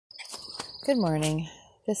Good morning.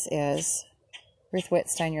 This is Ruth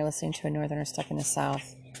Whitstein. You're listening to A Northerner Stuck in the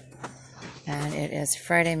South. And it is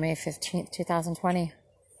Friday, May 15th, 2020.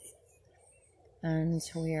 And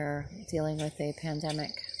we are dealing with a pandemic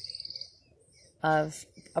of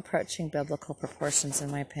approaching biblical proportions, in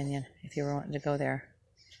my opinion, if you were wanting to go there.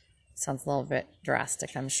 Sounds a little bit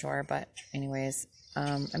drastic, I'm sure. But anyways,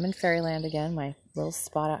 I'm in Fairyland again, my little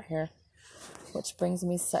spot out here, which brings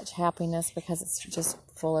me such happiness because it's just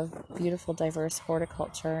full of beautiful, diverse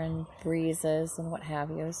horticulture and breezes and what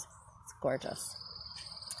have you. It's gorgeous.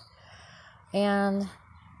 And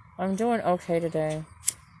I'm doing okay today.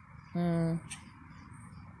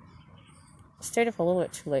 Stayed up a little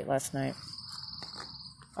bit too late last night.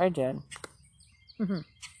 I did.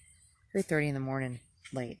 3:30 in the morning,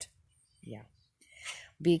 late. Yeah.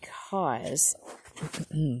 Because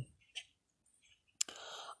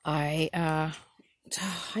I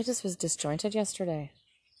just was disjointed yesterday.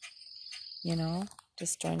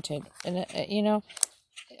 Disjointed. And,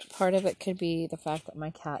 part of it could be the fact that my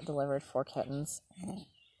cat delivered 4 kittens.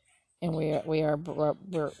 And we're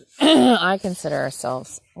I consider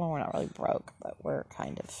ourselves, well, we're not really broke, but we're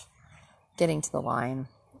kind of getting to the line,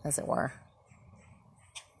 as it were.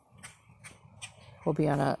 We'll be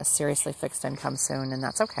on a seriously fixed income soon, and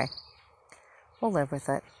that's okay. We'll live with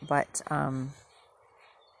it. But, and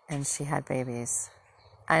she had babies,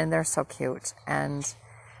 and they're so cute, and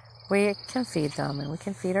we can feed them, and we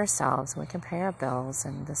can feed ourselves, and we can pay our bills,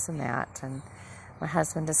 and this and that, and my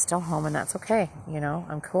husband is still home, and that's okay.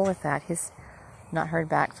 I'm cool with that. He's not heard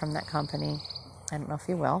back from that company. I don't know if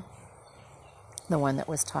he will. The one that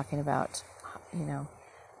was talking about,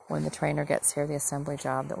 when the trainer gets here, the assembly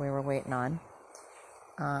job that we were waiting on.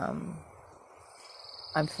 I'm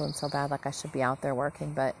feeling so bad, like I should be out there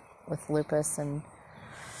working, but with lupus and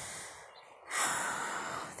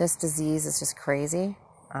this disease is just crazy.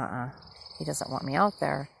 He doesn't want me out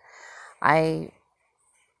there.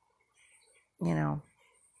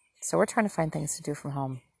 So we're trying to find things to do from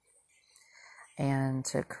home and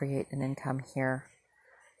to create an income here.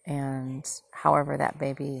 And however that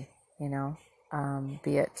may be,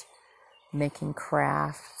 be it making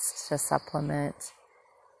crafts to supplement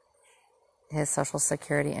his Social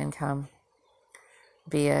Security income,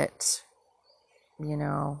 be it,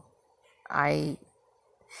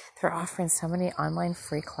 they're offering so many online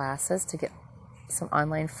free classes to get some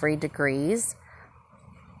online free degrees.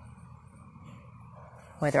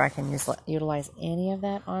 Whether I can utilize any of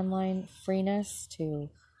that online freeness to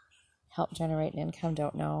help generate an income,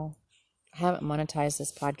 don't know. I haven't monetized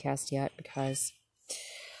this podcast yet because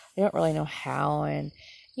I don't really know how. And,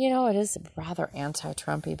 it is a rather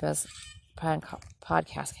anti-Trumpy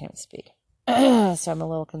podcast. Can't even speak. So I'm a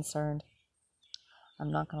little concerned.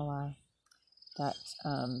 I'm not going to lie. That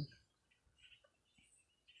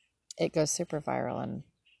it goes super viral and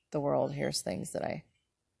the world hears things that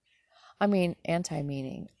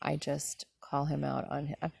anti-meaning. I just call him out on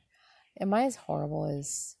him. Am I as horrible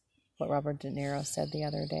as what Robert De Niro said the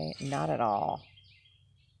other day? Not at all.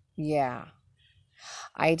 Yeah.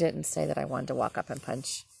 I didn't say that I wanted to walk up and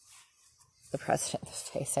punch the president in the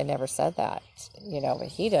face. I never said that, but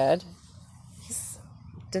he did.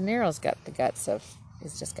 De Niro's got the guts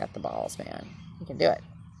he's just got the balls, man. He can do it.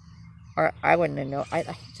 Or I wouldn't know. I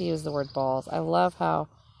hate to use the word balls. I love how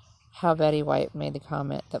Betty White made the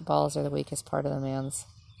comment that balls are the weakest part of the man's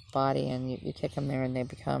body, and you kick them there and they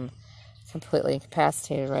become completely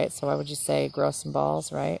incapacitated, right? So why would you say grow some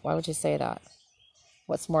balls, right? Why would you say that?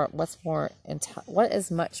 What is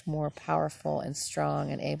much more powerful and strong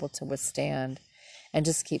and able to withstand and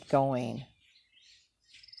just keep going?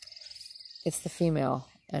 It's the female,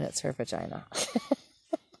 and it's her vagina.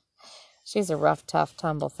 She's a rough, tough,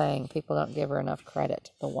 tumble thing. People don't give her enough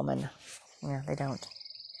credit, the woman. Yeah, they don't.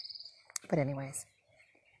 But anyways,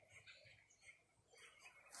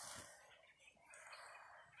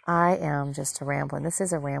 I am just a rambling. This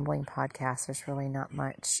is a rambling podcast. There's really not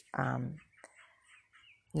much.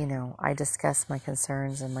 I discuss my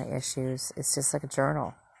concerns and my issues. It's just like a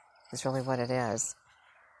journal. Is really what it is.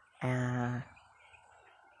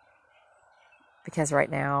 Because right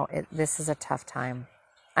now, this is a tough time.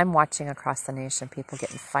 I'm watching across the nation people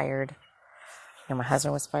getting fired. My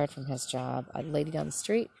husband was fired from his job. A lady down the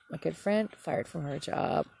street, my good friend, fired from her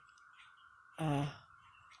job. All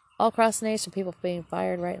across the nation, people being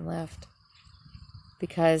fired right and left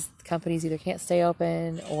because companies either can't stay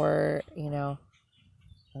open or, and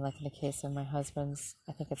like in the case of my husband's,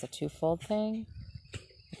 I think it's a twofold thing.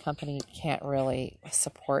 The company can't really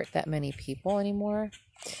support that many people anymore.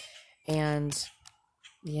 And,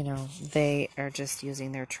 they are just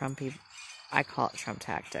using their Trumpy, I call it Trump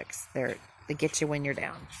tactics. They get you when you're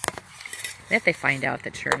down. And if they find out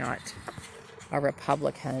that you're not a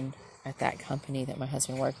Republican at that company that my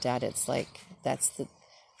husband worked at, it's like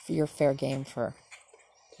you're fair game for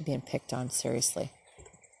being picked on seriously.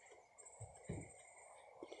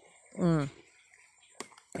 And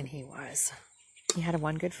he was. He had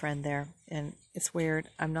one good friend there, and it's weird.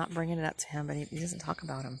 I'm not bringing it up to him, but he doesn't talk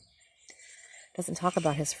about him. Doesn't talk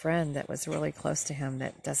about his friend that was really close to him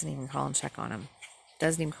that doesn't even call and check on him.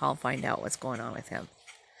 Doesn't even call and find out what's going on with him.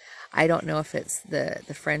 I don't know if it's the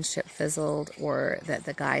friendship fizzled or that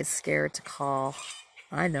the guy's scared to call.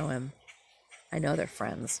 I know him. I know they're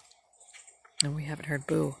friends. And we haven't heard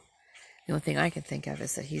boo. The only thing I can think of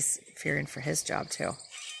is that he's fearing for his job too.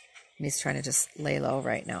 And he's trying to just lay low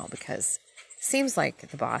right now because it seems like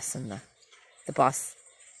the boss and the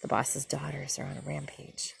boss's daughters are on a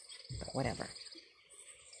rampage. But whatever.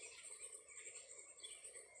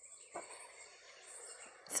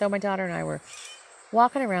 So my daughter and I were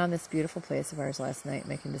walking around this beautiful place of ours last night,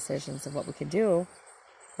 making decisions of what we could do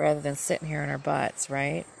rather than sitting here in our butts,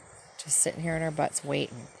 right? Just sitting here in our butts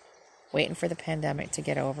waiting for the pandemic to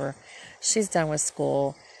get over. She's done with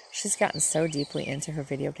school. She's gotten so deeply into her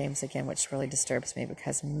video games again, which really disturbs me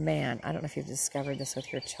because, man, I don't know if you've discovered this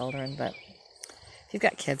with your children, but if you've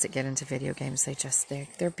got kids that get into video games,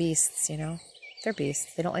 they're beasts, you know? They're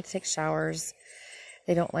beasts. They don't like to take showers.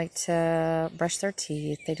 They don't like to brush their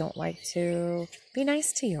teeth. They don't like to be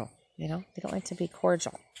nice to you, you know? They don't like to be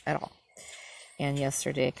cordial at all. And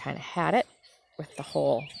yesterday I kind of had it with the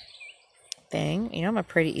whole thing. You know, I'm a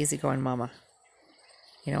pretty easygoing mama.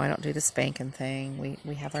 You know, I don't do the spanking thing.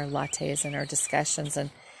 We have our lattes and our discussions, and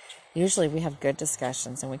usually we have good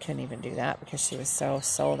discussions, and we couldn't even do that because she was so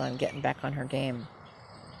sold on getting back on her game.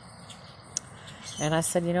 And I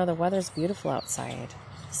said, you know, the weather's beautiful outside.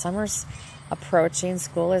 Summer's approaching,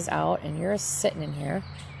 school is out, and you're sitting in here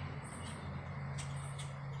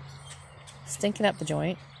stinking up the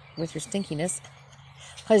joint with your stinkiness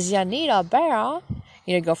because you need a bear.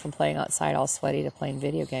 You know, go from playing outside all sweaty to playing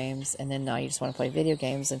video games, and then now you just want to play video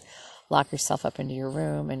games and lock yourself up into your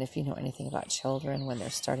room. And if you know anything about children, when they're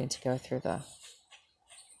starting to go through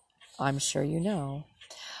I'm sure you know,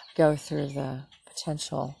 go through the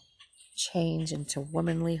potential change into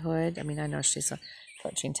womanlyhood. I mean, I know she's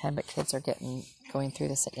approaching 10, but kids are going through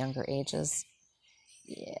this at younger ages.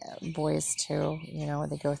 Yeah, boys too, you know,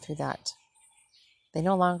 they go through that. They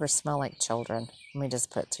no longer smell like children. Let me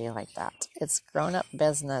just put it to you like that. It's grown-up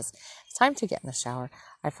business. It's time to get in the shower.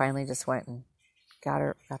 I finally just went and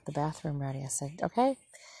got the bathroom ready. I said, okay,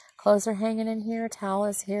 clothes are hanging in here, towel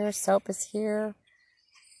is here, soap is here,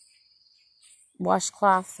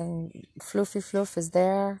 washcloth and floofy floof is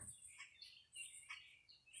there.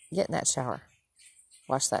 Get in that shower.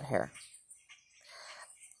 Wash that hair.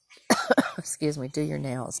 Excuse me. Do your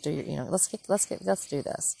nails. Let's do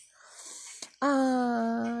this.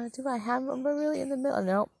 Do I have them really in the middle?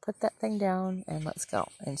 No, put that thing down and let's go.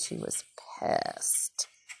 And she was pissed.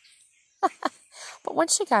 But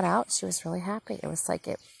once she got out, she was really happy. It was like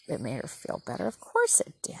it made her feel better. Of course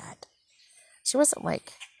it did. She wasn't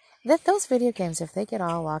like those video games, if they get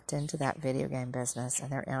all locked into that video game business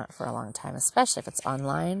and they're in it for a long time, especially if it's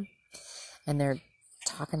online and they're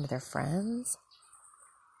talking to their friends.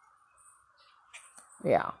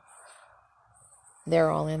 Yeah.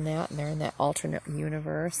 They're all in that, and they're in that alternate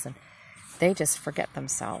universe, and they just forget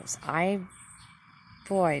themselves. I've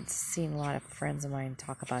seen a lot of friends of mine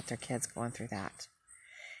talk about their kids going through that.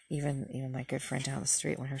 Even my good friend down the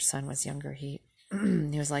street, when her son was younger, he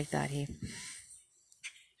was like that. He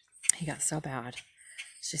got so bad.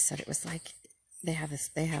 She said it was like they have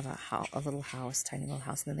a little house, tiny little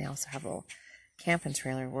house, and then they also have a little camping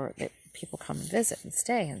trailer where people come and visit and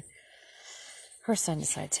stay, and her son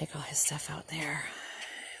decided to take all his stuff out there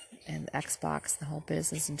and the Xbox, the whole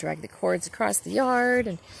business, and drag the cords across the yard,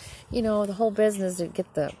 and the whole business to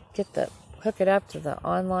get the hook it up to the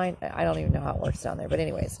online. I don't even know how it works down there, but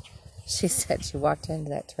anyways, she said she walked into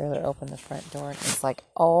that trailer, opened the front door, and it's like,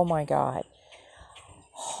 oh my God,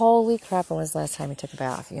 holy crap! When was the last time he took a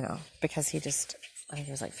bath? Because I think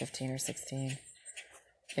he was like 15 or 16.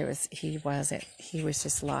 He was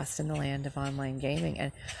just lost in the land of online gaming.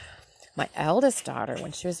 And my eldest daughter,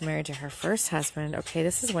 when she was married to her first husband, okay,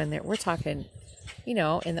 this is when we're talking, in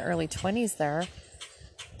the early 20s there.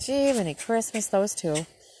 Gee, many Christmas, those two,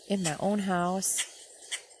 in my own house.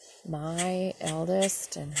 My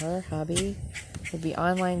eldest and her hubby would be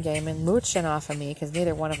online gaming, mooching off of me, because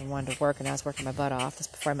neither one of them wanted to work, and I was working my butt off. This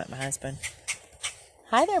before I met my husband.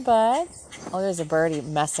 Hi there, bud. Oh, there's a birdie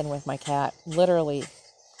messing with my cat. Literally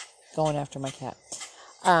going after my cat.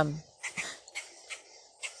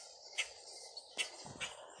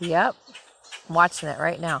 Yep. I'm watching it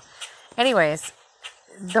right now. Anyways,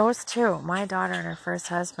 those two, my daughter and her first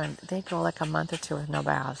husband, they'd go like a month or two with no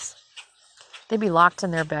baths. They'd be locked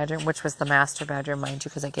in their bedroom, which was the master bedroom, mind you,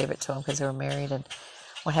 because I gave it to them because they were married and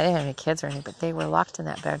well, I didn't have any kids or anything, but they were locked in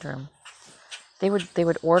that bedroom. They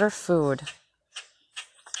would order food.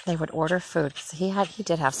 They would order food because he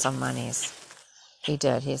did have some monies. He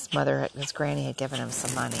did. His granny had given him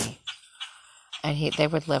some money, and they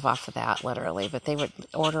would live off of that literally. But they would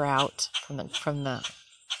order out from the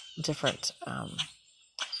different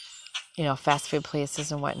fast food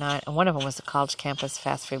places and whatnot. And one of them was a college campus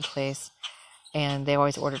fast food place, and they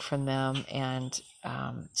always ordered from them, and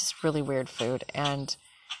just really weird food. And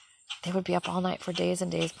they would be up all night for days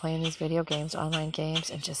and days playing these video games, online games,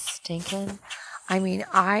 and just stinking. I mean,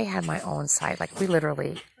 I had my own side. Like, we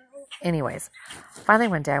literally... Anyways, finally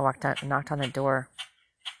one day I walked out and knocked on the door.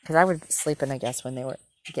 Because I would sleep in, I guess, when they were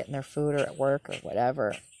getting their food or at work or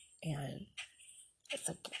whatever. And it's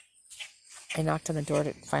like... I knocked on the door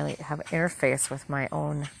to finally have an interface with my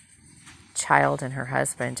own child and her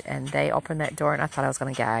husband. And they opened that door and I thought I was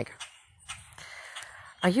going to gag.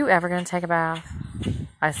 Are you ever going to take a bath?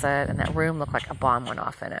 I said, and that room looked like a bomb went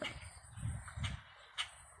off in it.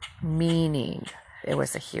 Meaning, it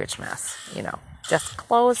was a huge mess, just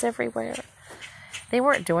clothes everywhere. They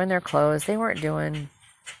weren't doing their clothes. They weren't wearing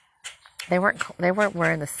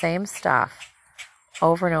the same stuff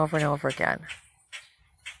over and over and over again.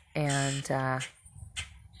 And,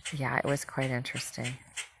 yeah, it was quite interesting.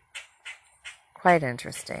 Quite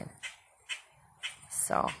interesting.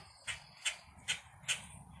 So...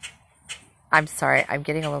 I'm sorry, I'm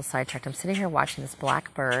getting a little sidetracked. I'm sitting here watching this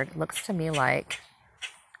black bird. It looks to me like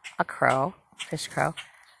a crow, fish crow,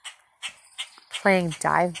 playing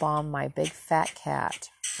dive bomb my big fat cat,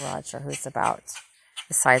 Roger, who's about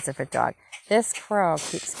the size of a dog. This crow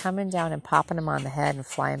keeps coming down and popping him on the head and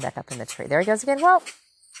flying back up in the tree. There he goes again. Whoa,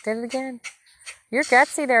 did it again. You're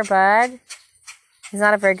gutsy there, bud. He's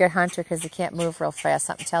not a very good hunter because he can't move real fast.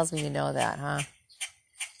 Something tells me you know that, huh?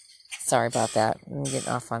 Sorry about that. I'm getting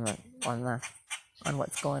off on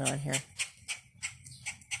what's going on here.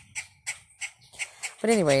 But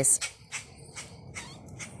anyways,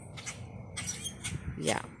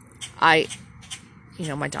 yeah, my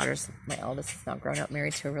eldest is now grown up,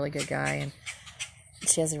 married to a really good guy, and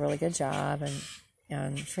she has a really good job,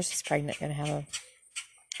 and first she's pregnant, going to have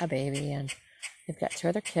a baby, and they've got 2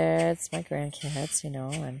 other kids, my grandkids,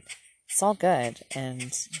 and it's all good,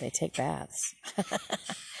 and they take baths.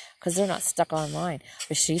 Because they're not stuck online.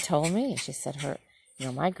 But she told me, she said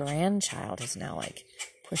my grandchild is now like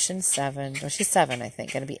pushing 7. Well, she's 7, I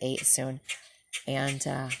think, going to be 8 soon. And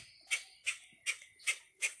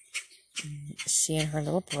she and her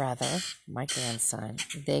little brother, my grandson,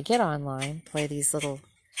 they get online, play the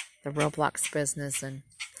Roblox business and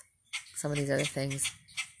some of these other things.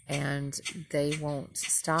 And they won't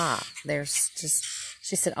stop.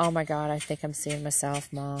 She said, oh my God, I think I'm seeing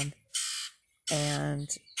myself, Mom. And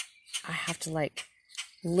I have to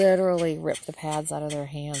literally rip the pads out of their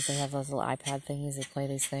hands. They have those little iPad thingies. They play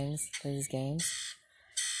these games.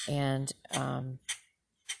 And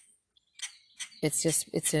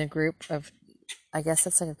it's in a group of, I guess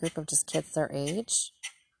it's like a group of just kids their age.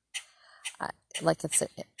 It's a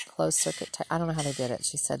closed circuit type. I don't know how they did it.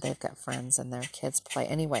 She said they've got friends and their kids play.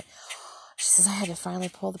 Anyway, she says, I had to finally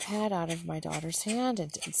pull the pad out of my daughter's hand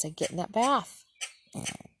and say, get in that bath.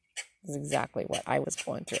 This is exactly what I was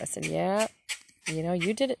going through. I said, yeah,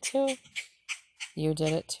 you did it too. You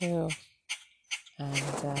did it too.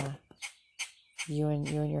 And you and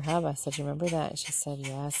your hub, I said, you remember that? And she said,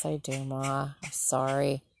 yes, I do, Ma. I'm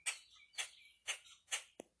sorry.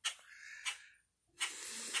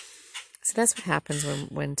 So that's what happens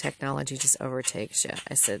when technology just overtakes you.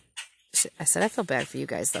 I said, I feel bad for you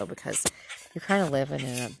guys though, because you're kind of living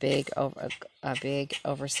in a big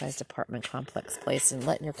oversized apartment complex place and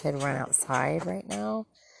letting your kid run outside right now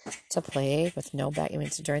to play with no back. I mean,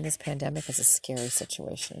 during this pandemic is a scary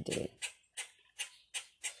situation indeed.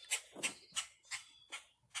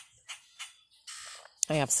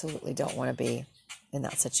 I absolutely don't want to be in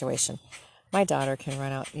that situation. My daughter can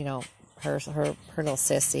run out, her little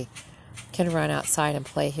sissy can run outside and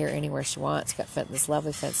play here anywhere she wants. Got this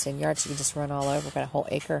lovely fenced-in yard. She can just run all over. Got a whole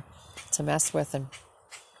acre to mess with and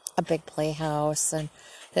a big playhouse. And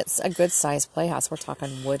that's a good-sized playhouse. We're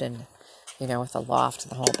talking wooden, with a loft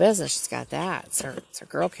and the whole business. She's got that. It's her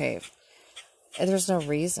girl cave. And there's no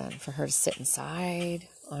reason for her to sit inside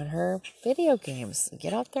on her video games.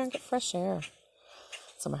 Get out there and get fresh air.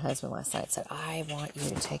 So my husband last night said, I want you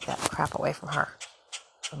to take that crap away from her.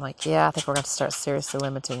 I'm like, yeah, I think we're going to start seriously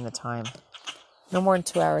limiting the time. No more than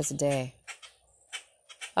 2 hours a day.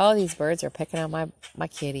 Oh, these birds are picking on my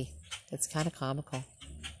kitty. It's kind of comical.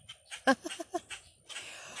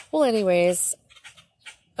 Well, anyways,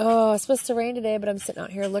 it's supposed to rain today, but I'm sitting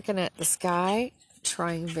out here looking at the sky,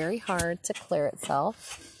 trying very hard to clear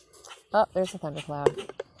itself. Oh, there's a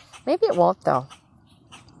thundercloud. Maybe it won't, though.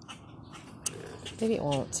 Maybe it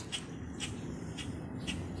won't.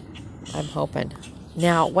 I'm hoping.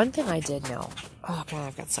 Now, one thing I did know. Oh, God,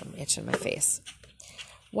 I've got something itching my face.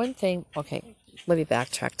 One thing, okay, let me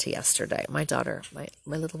backtrack to yesterday. My daughter, my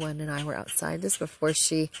little one and I were outside. This before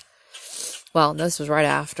no, this was right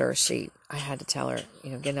after I had to tell her,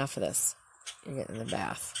 get enough of this. You're getting in the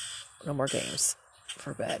bath. No more games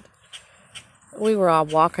for bed. We were all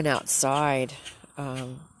walking outside.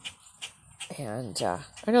 And I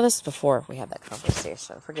know this is before we had that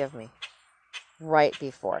conversation. Forgive me. Right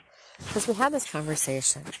before. Because we had this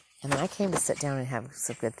conversation. And then I came to sit down and have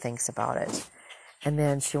some good things about it. And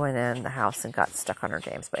then she went in the house and got stuck on her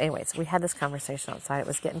games. But anyways, we had this conversation outside. It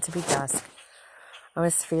was getting to be dusk. I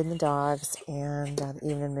was feeding the dogs and the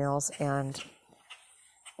evening meals. And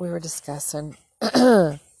we were discussing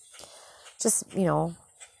just,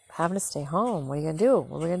 having to stay home. What are you going to do?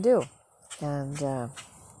 What are we going to do? And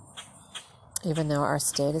even though our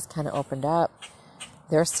state is kind of opened up,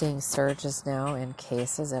 they're seeing surges now in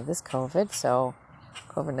cases of this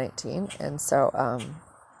COVID-19. And so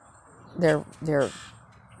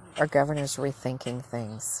our governor's rethinking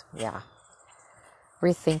things. Yeah.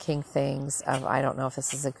 Rethinking things of, I don't know if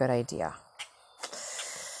this is a good idea.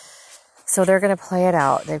 So they're going to play it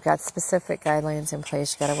out. They've got specific guidelines in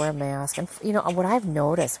place. You got to wear a mask. And, what I've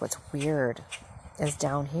noticed, what's weird, is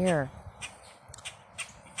down here,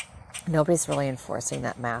 nobody's really enforcing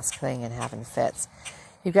that mask thing and having fits.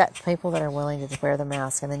 You've got people that are willing to wear the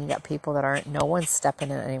mask, and then you got people that aren't. No one's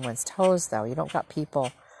stepping on anyone's toes, though. You don't got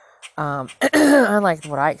people, unlike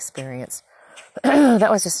what I experienced. That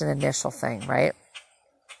was just an initial thing, right?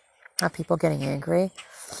 Not people getting angry.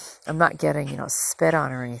 I'm not getting, spit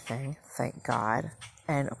on or anything, thank God.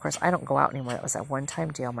 And, of course, I don't go out anymore. That was a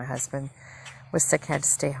one-time deal. My husband was sick, had to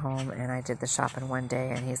stay home, and I did the shopping one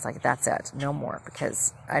day, and he's like, that's it, no more,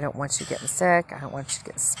 because I don't want you getting sick. I don't want you to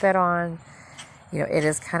get spit on. It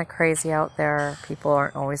is kind of crazy out there. People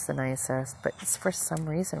aren't always the nicest, but it's for some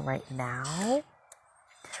reason right now,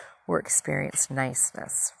 we're experiencing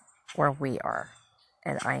niceness where we are,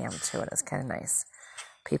 and I am too, and it's kind of nice.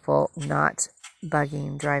 People not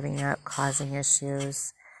bugging, driving up, causing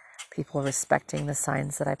issues, people respecting the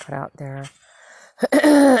signs that I put out there.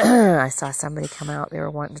 I saw somebody come out, they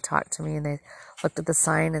were wanting to talk to me, and they looked at the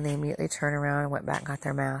sign, and they immediately turned around and went back and got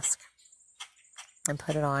their mask and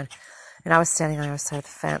put it on. And I was standing on the other side of the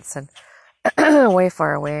fence and way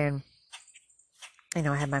far away, and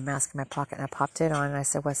I had my mask in my pocket, and I popped it on, and I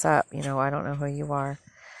said, what's up? I don't know who you are. And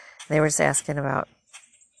they were just asking about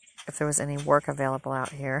if there was any work available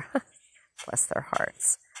out here. Bless their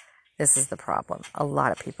hearts. This is the problem. A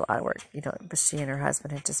lot of people out of work. But she and her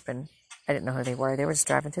husband had just been, I didn't know who they were. They were just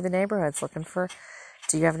driving through the neighborhoods looking for,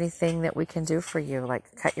 do you have anything that we can do for you?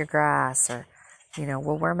 Like cut your grass, or,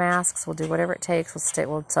 we'll wear masks. We'll do whatever it takes.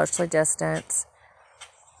 We'll socially distance.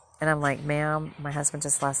 And I'm like, ma'am, my husband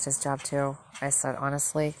just lost his job too. I said,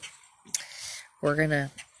 honestly, we're going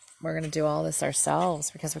to do all this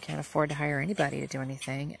ourselves because we can't afford to hire anybody to do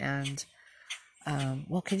anything. And,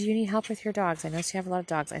 well, could you need help with your dogs? I know you have a lot of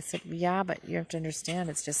dogs. I said, yeah, but you have to understand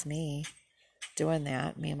it's just me doing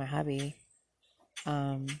that, me and my hubby.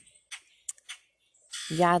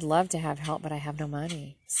 Yeah, I'd love to have help, but I have no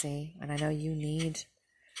money, see? And I know you need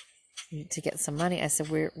to get some money. I said,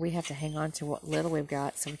 we have to hang on to what little we've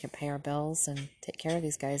got so we can pay our bills and take care of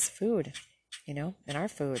these guys' food, and our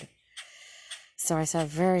food. So I said, I'm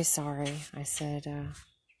very sorry. I said,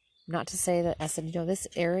 not to say that, I said, this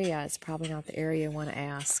area is probably not the area you want to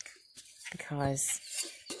ask, because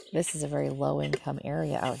this is a very low-income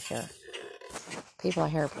area out here. People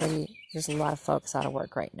out here are there's a lot of folks out of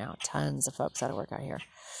work right now, tons of folks out of work out here.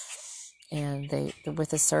 And with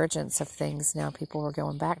the surgence of things now, people were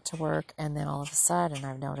going back to work, and then all of a sudden,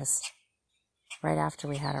 I've noticed, right after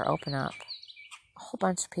we had our open up, a whole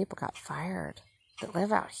bunch of people got fired that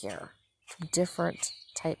live out here from different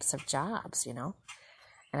types of jobs, And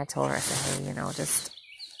I told her, I said, hey,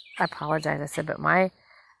 I apologize. I said, but my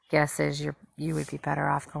guess is you would be better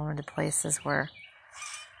off going to places where,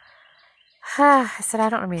 I said, I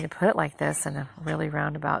don't mean to put it like this in a really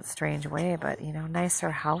roundabout, strange way, but,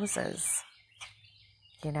 nicer houses,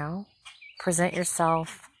 present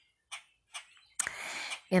yourself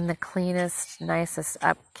in the cleanest, nicest,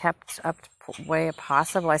 kept up way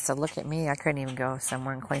possible. I said, look at me. I couldn't even go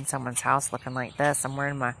somewhere and clean someone's house looking like this. I'm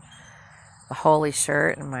wearing my the holy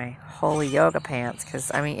shirt and my holy yoga pants,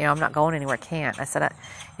 because, I mean, I'm not going anywhere, can't. I said,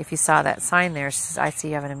 if you saw that sign there, she says, I see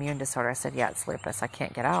you have an immune disorder. I said, yeah, it's lupus. I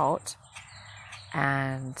can't get out.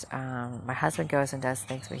 And my husband goes and does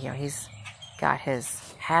things, but, he's got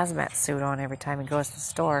his hazmat suit on every time he goes to the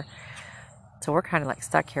store. So we're kind of like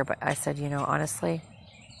stuck here. But I said, honestly,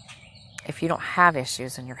 if you don't have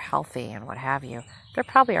issues and you're healthy and what have you, there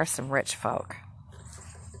probably are some rich folk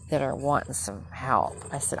that are wanting some help.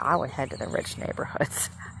 I said, I would head to the rich neighborhoods.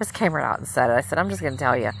 I just came right out and said it. I said, I'm just going to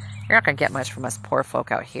tell you, you're not going to get much from us poor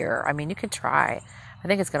folk out here. I mean, you could try. I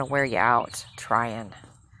think it's going to wear you out trying,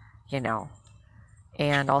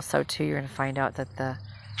 And also, too, you're going to find out that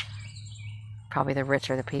probably the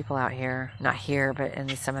richer the people out here, not here, but in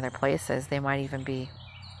some other places, they might even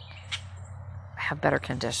have better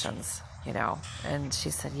conditions, And she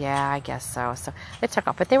said, yeah, I guess so. So they took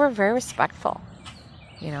off, but they were very respectful.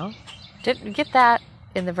 Didn't get that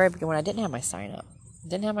in the very beginning when I didn't have my sign up.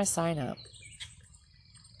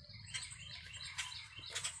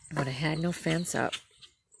 When I had no fence up,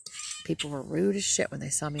 people were rude as shit when they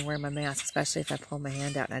saw me wearing my mask, especially if I pulled my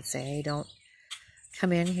hand out and I'd say, hey, don't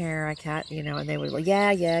come in here, I can't, and they would go,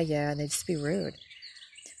 yeah, and they'd just be rude.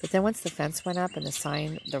 But then once the fence went up and the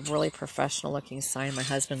sign, the really professional looking sign, my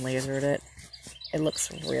husband lasered it. It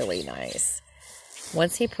looks really nice.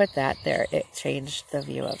 Once he put that there, it changed the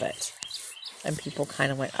view of it. And people kind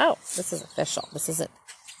of went, oh, this is official. This isn't,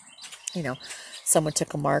 someone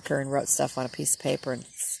took a marker and wrote stuff on a piece of paper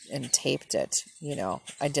and taped it.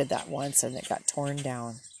 I did that once and it got torn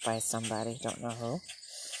down by somebody. Don't know who.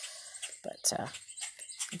 But,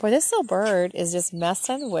 boy, this little bird is just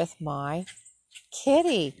messing with my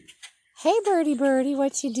kitty. Hey, birdie,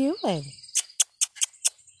 what you doing?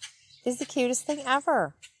 It's the cutest thing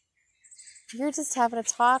ever. You're just having a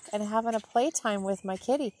talk and having a playtime with my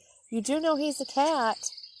kitty. You do know he's a cat.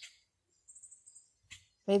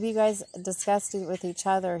 Maybe you guys discussed it with each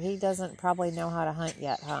other. He doesn't probably know how to hunt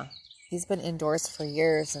yet, huh? He's been indoors for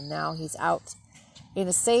years, and now he's out in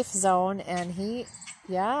a safe zone, and he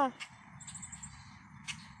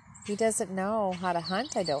doesn't know how to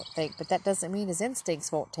hunt, I don't think, but that doesn't mean his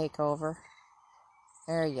instincts won't take over.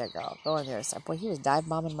 There you go. Go in there. Boy, he was dive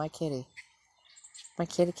bombing my kitty. My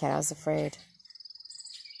kitty cat, I was afraid.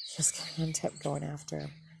 He was going to end up going after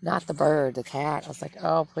him. Not the bird, the cat. I was like,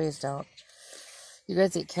 oh, please don't. You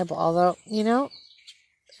guys eat kibble. Although,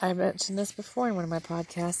 I mentioned this before in one of my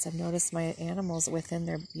podcasts. I've noticed my animals within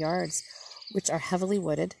their yards, which are heavily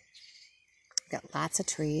wooded. Got lots of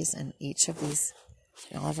trees in each of these,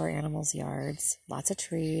 in all of our animals' yards. Lots of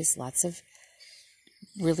trees, lots of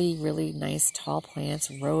really, really nice tall plants.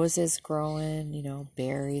 Roses growing,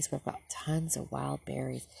 berries. We've got tons of wild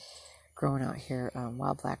berries growing out here.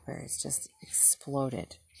 Wild blackberries just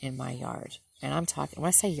exploded in my yard. And I'm talking, when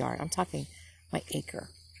I say yard, I'm talking my acre.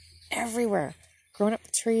 Everywhere. Growing up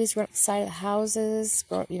the trees, growing up the side of the houses,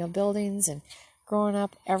 buildings, and growing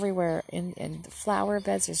up everywhere. In the flower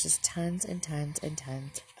beds, there's just tons and tons and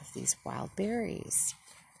tons of these wild berries.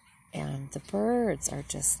 And the birds are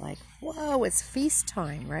just like, whoa, it's feast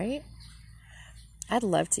time, right? I'd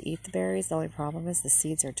love to eat the berries. The only problem is the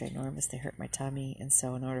seeds are ginormous. They hurt my tummy. And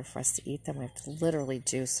so in order for us to eat them, we have to literally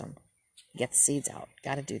juice them. Get the seeds out.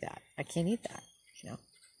 Got to do that. I can't eat that,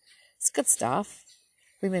 It's good stuff.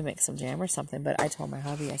 We may make some jam or something, but I told my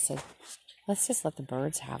hubby, I said, let's just let the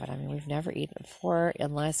birds have it. I mean, we've never eaten it before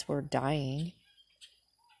unless we're dying.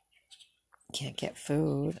 Can't get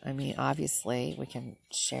food. I mean, obviously, we can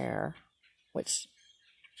share, which,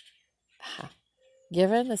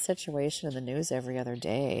 given the situation in the news every other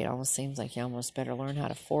day, it almost seems like you almost better learn how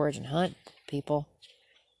to forage and hunt, people,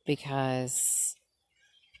 because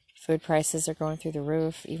food prices are going through the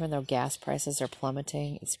roof, even though gas prices are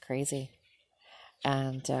plummeting. It's crazy.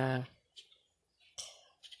 And,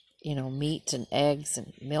 meat and eggs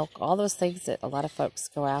and milk, all those things that a lot of folks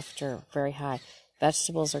go after are very high.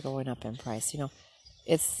 Vegetables are going up in price.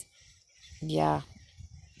 If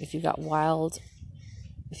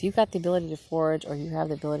you've got the ability to forage or you have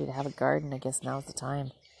the ability to have a garden, I guess now's the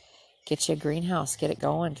time. Get you a greenhouse, get it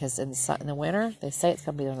going, because in the winter, they say it's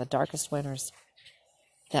going to be one of the darkest winters.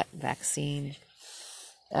 That vaccine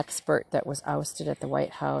expert that was ousted at the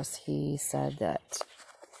White House, he said that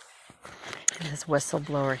in his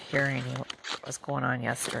whistleblower hearing was going on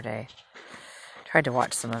yesterday. Tried to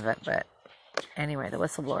watch some of it, but anyway, the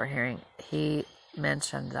whistleblower hearing, he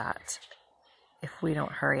mentioned that if we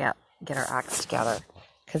don't hurry up, get our acts together,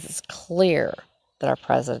 because it's clear that our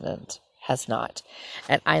president has not.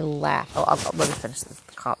 And I laughed. Let me finish the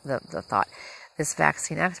thought. This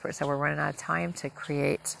vaccine expert said we're running out of time to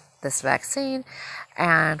create this vaccine,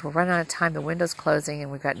 and we're running out of time. The window's closing,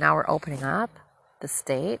 and we're opening up the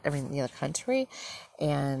state. The country,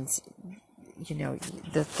 and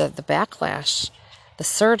the backlash,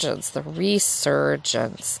 the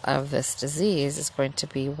resurgence of this disease is going to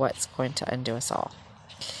be what's going to undo us all.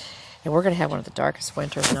 And we're going to have one of the darkest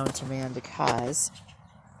winters known to man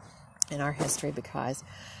in our history, because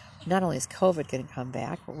not only is COVID going to come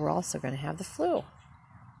back, but we're also going to have the flu.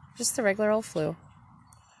 Just the regular old flu.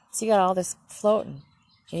 So you got all this floating.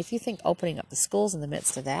 And if you think opening up the schools in the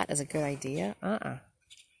midst of that is a good idea, I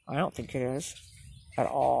don't think it is at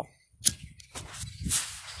all.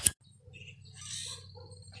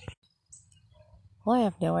 Well, I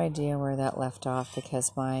have no idea where that left off,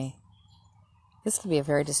 because this could be a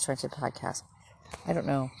very disjointed podcast. I don't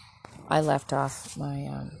know. I left off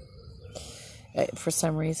for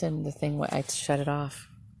some reason, the thing, I shut it off.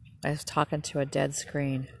 I was talking to a dead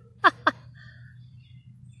screen.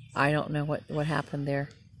 I don't know what happened there.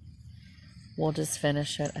 We'll just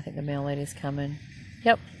finish it. I think the mail lady's coming.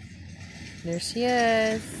 Yep. There she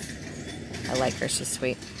is. I like her. She's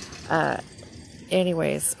sweet.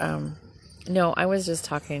 Anyways, no, I was just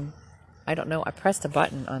talking. I don't know. I pressed a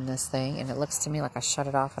button on this thing, and it looks to me like I shut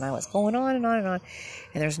it off, and I was going on and on and on.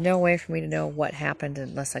 And there's no way for me to know what happened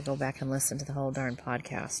unless I go back and listen to the whole darn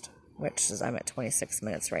podcast, which is, I'm at 26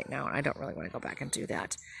 minutes right now, and I don't really want to go back and do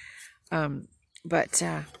that. But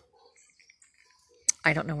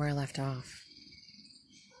I don't know where I left off.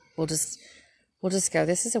 We'll just go.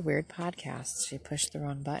 This is a weird podcast. She pushed the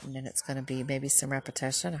wrong button, and it's going to be maybe some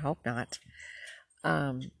repetition. I hope not.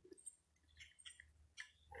 I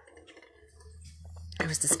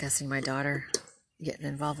was discussing my daughter getting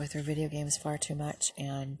involved with her video games far too much,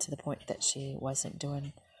 and to the point that she wasn't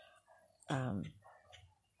doing,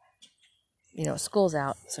 school's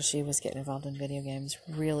out, so she was getting involved in video games,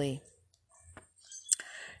 really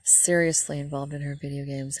seriously involved in her video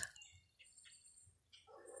games,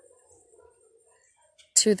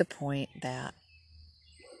 to the point that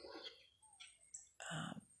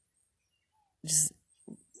just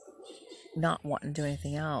not wanting to do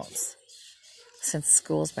anything else since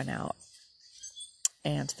school's been out.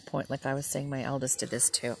 And to the point, like I was saying, my eldest did this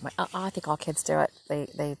too. I think all kids do it.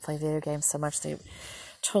 They play video games so much they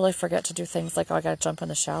totally forget to do things like, I got to jump in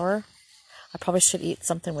the shower. I probably should eat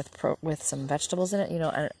something with some vegetables in it.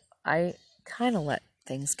 And I kind of let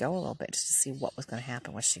things go a little bit just to see what was going to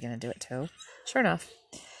happen. Was she going to do it too? Sure enough.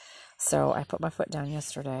 So I put my foot down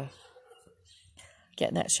yesterday. Get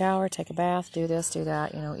in that shower, take a bath, do this, do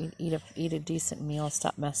that. Eat a decent meal.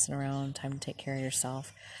 Stop messing around. Time to take care of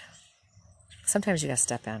yourself. Sometimes you got to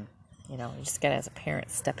step in. You just got to, as a parent,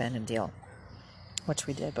 step in and deal, which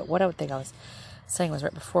we did. But what I would think I was saying was,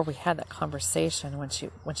 right before we had that conversation, when she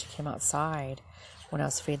came outside, when I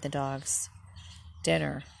was feeding the dogs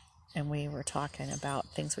dinner, and we were talking about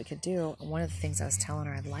things we could do, one of the things I was telling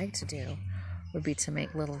her I'd like to do would be to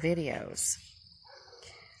make little videos.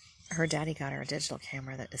 Her daddy got her a digital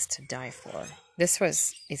camera that is to die for. This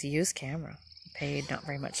is a used camera. Paid not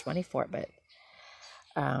very much money for it, but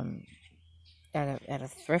at a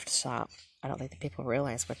thrift shop, I don't think the people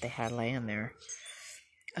realized what they had laying there.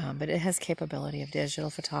 But it has capability of digital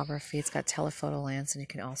photography. It's got telephoto lens, and you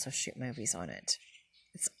can also shoot movies on it.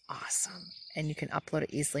 It's awesome. And you can upload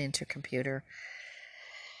it easily into a computer.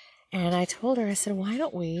 And I told her, I said, why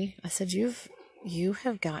don't we? I said, you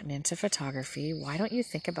have gotten into photography. Why don't you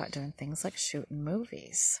think about doing things like shooting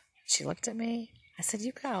movies? She looked at me. I said,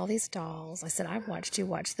 you've got all these dolls. I said, I've watched you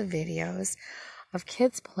watch the videos of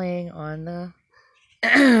kids playing on the...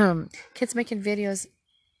 kids making videos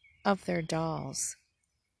of their dolls,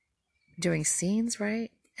 doing scenes, right?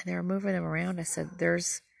 And they were moving them around. I said,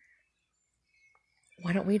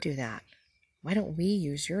 why don't we do that? Why don't we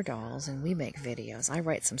use your dolls and we make videos? I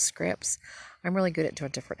write some scripts. I'm really good at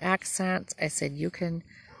doing different accents. I said, you can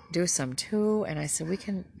do some too. And I said, we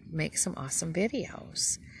can make some awesome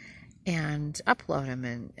videos and upload them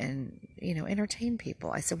and entertain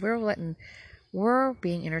people. I said, we're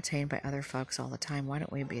being entertained by other folks all the time. Why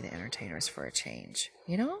don't we be the entertainers for a change?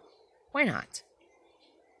 Why not?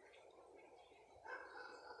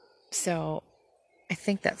 So I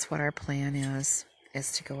think that's what our plan is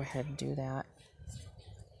to go ahead and do that.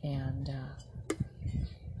 And,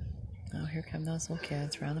 here come those little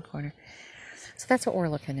kids around the corner. So that's what we're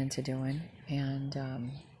looking into doing. And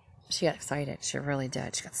she got excited. She really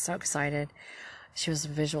did. She got so excited. She was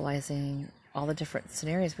visualizing all the different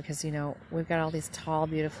scenarios because, we've got all these tall,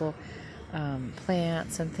 beautiful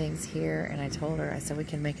plants and things here. And I told her, I said, we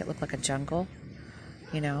can make it look like a jungle,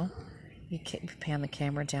 You can pan the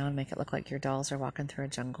camera down, make it look like your dolls are walking through a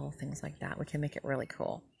jungle, things like that. We can make it really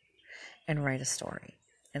cool and write a story.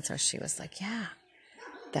 And so she was like, yeah,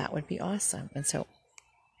 that would be awesome. And so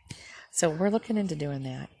we're looking into doing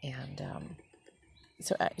that. And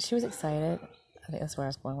she was excited. I think that's where I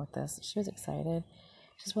was going with this. She was excited.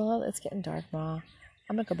 She says, well, it's getting dark, Ma.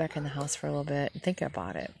 I'm going to go back in the house for a little bit and think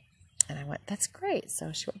about it. And I went, that's great.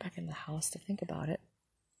 So she went back in the house to think about it.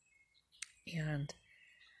 And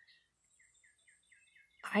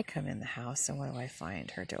I come in the house, and what do I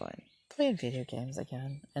find her doing? Playing video games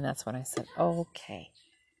again. And that's when I said, okay,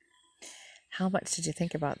 how much did you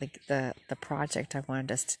think about the project I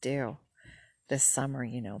wanted us to do this summer?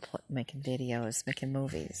 Making videos, making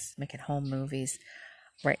movies, making home movies,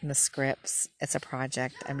 writing the scripts. It's a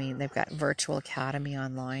project. I mean, they've got Virtual Academy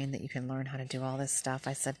online that you can learn how to do all this stuff.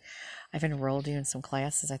 I said, I've enrolled you in some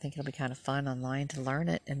classes. I think it'll be kind of fun online to learn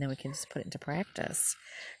it, and then we can just put it into practice.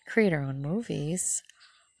 Create our own movies,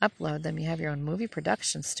 upload them. You have your own movie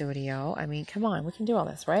production studio. I mean, come on, we can do all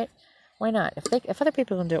this, right? Why not? If other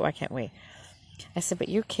people can do it, why can't we? I said, but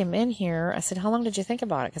you came in here. I said, how long did you think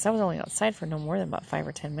about it? Because I was only outside for no more than about 5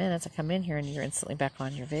 or 10 minutes. I come in here and you're instantly back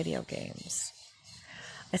on your video games.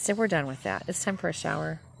 I said, we're done with that. It's time for a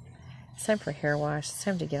shower. It's time for a hair wash. It's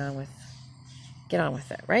time to get on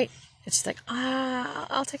with it, right? And she's like,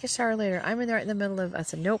 I'll take a shower later. I'm right in the middle of. I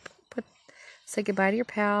said, nope. Say goodbye to your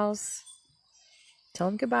pals. Tell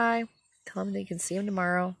them goodbye. Tell them that you can see them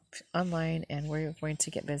tomorrow online, and we're going to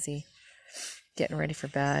get busy getting ready for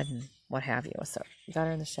bed and what have you. So got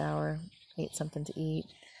her in the shower, ate something to eat,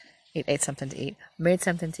 made something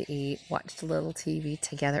to eat, watched a little TV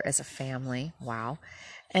together as a family. Wow.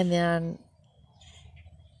 And then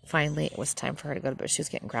finally it was time for her to go to bed. She was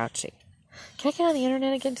getting grouchy. Can I get on the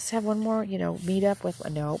internet again? Just have one more, meet up with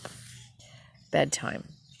nope. Bedtime.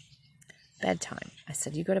 I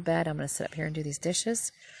said, you go to bed. I'm going to sit up here and do these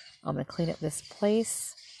dishes. I'm going to clean up this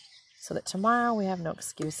place so that tomorrow we have no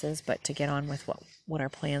excuses but to get on with what our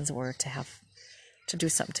plans were to do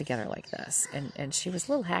something together like this. And she was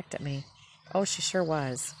a little hacked at me. Oh, she sure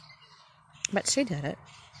was. But she did it.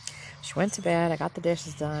 She went to bed. I got the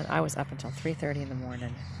dishes done. I was up until 3:30 in the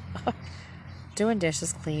morning. Doing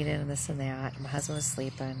dishes, cleaning, and this and that. My husband was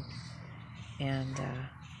sleeping. And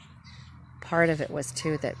part of it was,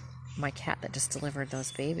 too, that my cat that just delivered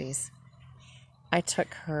those babies, I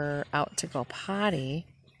took her out to go potty,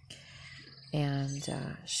 and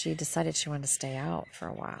she decided she wanted to stay out for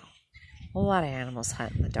a while. A lot of animals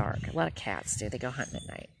hunt in the dark. A lot of cats do. They go hunting at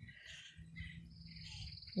night.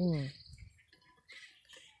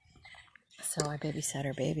 So I babysat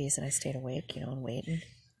her babies, and I stayed awake, and waiting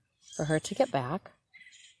for her to get back.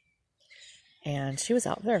 And she was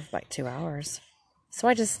out there for like 2 hours. So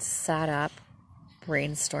I just sat up,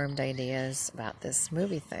 brainstormed ideas about this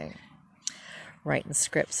movie thing. Writing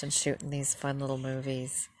scripts and shooting these fun little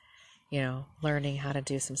movies. Learning how to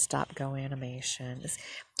do some stop-go animation.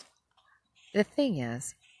 The thing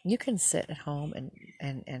is, you can sit at home and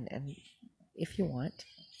if you want,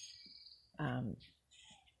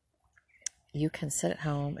 you can sit at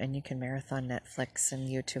home and you can marathon Netflix and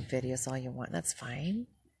YouTube videos all you want. That's fine.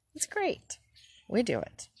 It's great. We do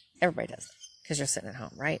it. Everybody does it because you're sitting at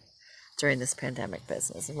home, right? During this pandemic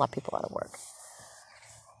business, and a lot of people out of work.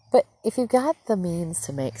 But if you've got the means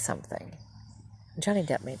to make something, Johnny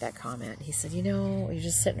Depp made that comment. He said, you're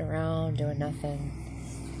just sitting around doing nothing.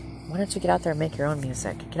 Why don't you get out there and make your own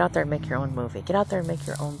music? Get out there and make your own movie. Get out there and make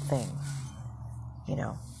your own thing.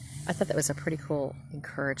 I thought that was a pretty cool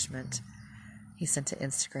encouragement. He sent an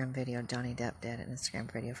Instagram video, Johnny Depp did, an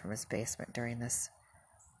Instagram video from his basement during this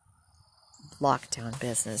lockdown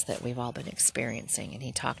business that we've all been experiencing. And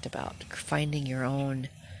he talked about finding your own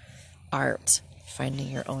art, finding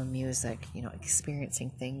your own music,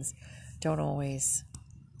 experiencing things. Don't always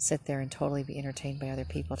sit there and totally be entertained by other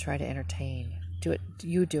people. Try to entertain. Do it.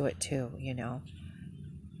 You do it too,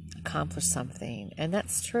 Accomplish something. And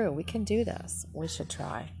that's true. We can do this. We should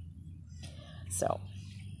try. So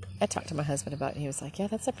I talked to my husband about it, and he was like, yeah,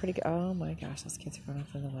 that's a pretty good... Oh my gosh, those kids are going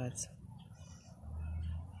off in the woods.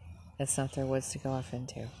 It's not their woods to go off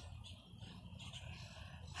into.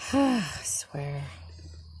 I swear.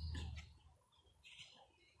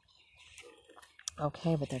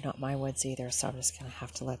 Okay, but they're not my woods either, so I'm just going to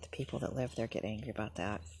have to let the people that live there get angry about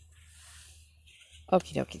that.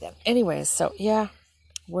 Okie dokie then. Anyways, so yeah,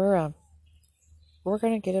 we're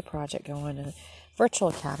going to get a project going. And Virtual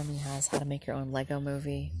Academy has how to make your own Lego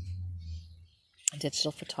movie,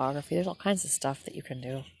 digital photography. There's all kinds of stuff that you can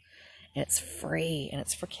do. And it's free, and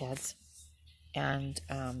it's for kids. And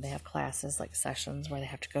they have classes, like sessions where they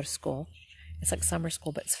have to go to school. It's like summer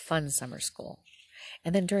school, but it's fun summer school.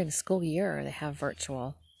 And then during the school year, they have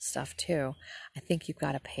virtual stuff too. I think you've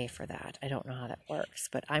got to pay for that. I don't know how that works,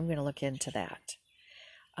 but I'm going to look into that.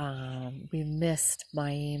 We missed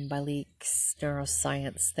Mayim Balik's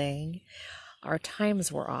neuroscience thing. Our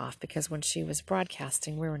times were off because when she was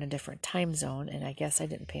broadcasting, we were in a different time zone, and I guess I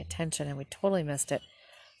didn't pay attention, and we totally missed it.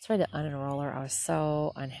 So I had to unenroll her. I was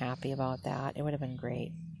so unhappy about that. It would have been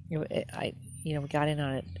great. We got in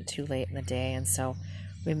on it too late in the day, and so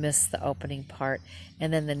we missed the opening part.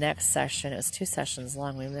 And then the next session, it was 2 sessions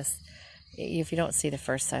long. We missed. If you don't see the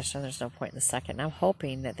first session, there's no point in the second. And I'm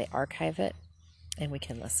hoping that they archive it and we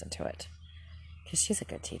can listen to it, because she's a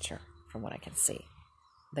good teacher from what I can see.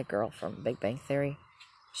 The girl from Big Bang Theory,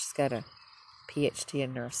 she's got a PhD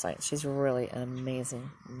in neuroscience. She's really an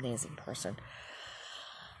amazing, amazing person.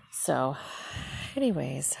 So,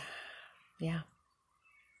 anyways, yeah,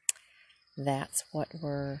 that's what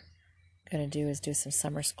we're going to do, is do some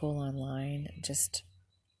summer school online just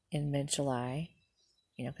in mid-July,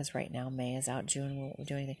 because right now May is out, June we're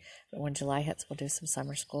doing anything. But when July hits, we'll do some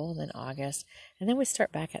summer school, and then August, and then we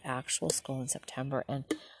start back at actual school in September, and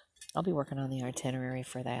I'll be working on the itinerary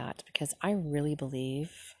for that, because I really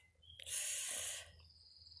believe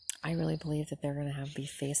that they're going to be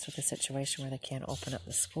faced with a situation where they can't open up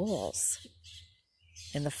the schools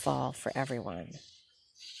in the fall for everyone.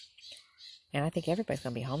 And I think everybody's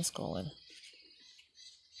going to be homeschooling.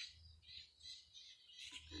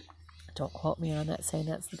 Don't quote me on that, saying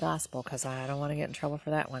that's the gospel, because I don't want to get in trouble for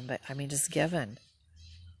that one. But, I mean, just given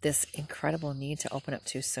this incredible need to open up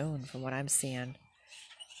too soon, from what I'm seeing,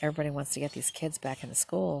 everybody wants to get these kids back into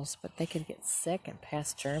schools, but they could get sick and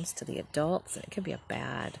pass germs to the adults, and it could be a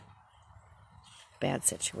bad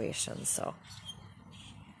situation. So,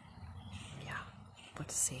 yeah,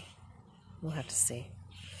 we'll have to see.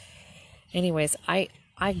 Anyways, I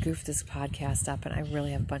goofed this podcast up, and I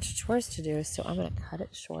really have a bunch of chores to do, so I'm going to cut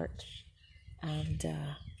it short. And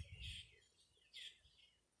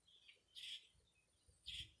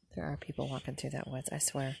there are people walking through that woods, I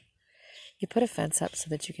swear. You put a fence up so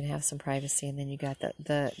that you can have some privacy, and then you got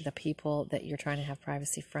the people that you're trying to have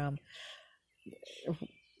privacy from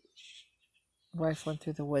rifling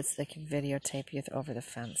through the woods. They can videotape you over the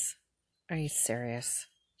fence. Are you serious?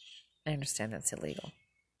 I understand that's illegal.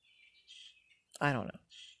 I don't know.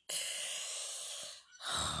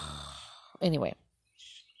 Anyway,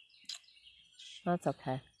 that's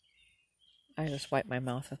okay. I just wipe my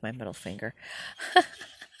mouth with my middle finger.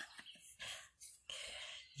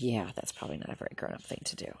 Yeah, that's probably not a very grown-up thing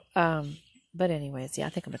to do. But anyways, yeah, I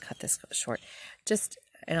think I'm going to cut this short.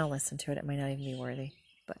 And I'll listen to it. It might not even be worthy.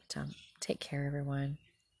 But take care, everyone.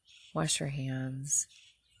 Wash your hands.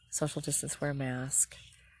 Social distance, wear a mask.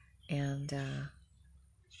 And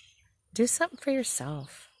do something for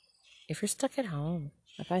yourself. If you're stuck at home,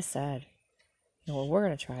 like I said, we're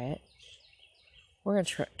going to try it. We're going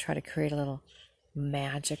to try to create a little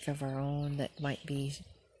magic of our own that might be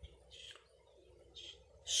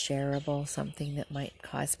shareable, something that might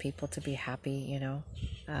cause people to be happy,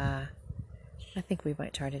 I think we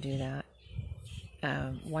might try to do that.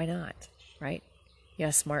 Why not, right? You got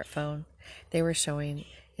a smartphone. They were showing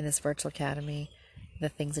in this virtual academy the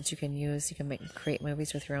things that you can use. You can create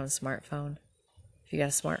movies with your own smartphone. If you got a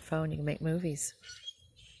smartphone, you can make movies.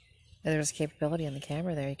 And there's capability on the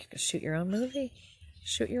camera there. You can shoot your own movie.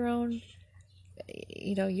 Shoot your own,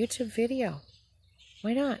 YouTube video.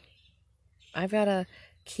 Why not? I've got a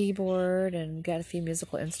keyboard and got a few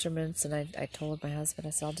musical instruments, and I told my husband, I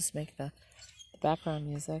said, I'll just make the background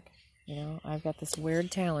music. I've got this weird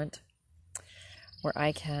talent where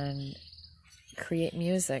I can create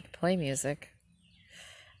music, play music.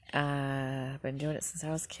 I've been doing it since I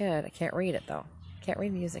was a kid. I can't read it, though. Can't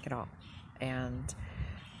read music at all. And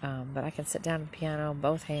but I can sit down at the piano,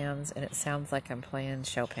 both hands, and it sounds like I'm playing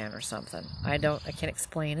Chopin or something. I can't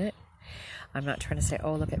explain it. I'm not trying to say,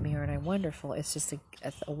 oh, look at me, aren't I wonderful? It's just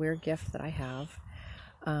a weird gift that I have.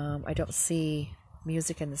 I don't see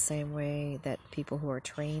music in the same way that people who are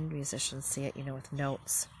trained musicians see it, with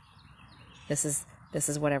notes. This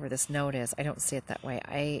is whatever this note is. I don't see it that way.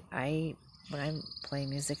 I when I'm playing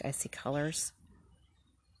music, I see colors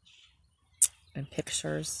and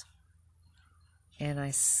pictures, and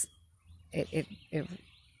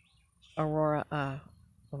aurora.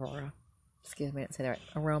 Excuse me, I didn't say that right.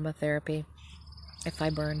 Aromatherapy. If I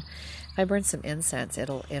burn some incense,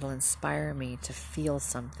 it'll inspire me to feel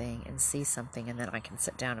something and see something, and then I can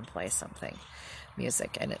sit down and play something,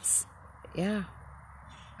 music. And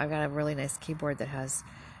I've got a really nice keyboard that has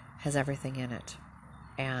everything in it,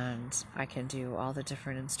 and I can do all the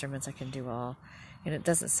different instruments. I can do all, and it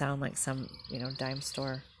doesn't sound like some dime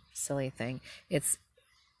store silly thing. It's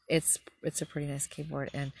a pretty nice keyboard,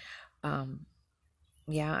 and I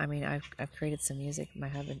mean, I've created some music. My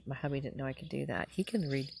hubby didn't know I could do that. He can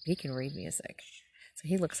read music. So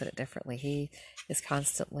he looks at it differently. He is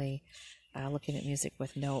constantly looking at music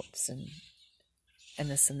with notes and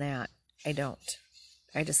this and that. I don't.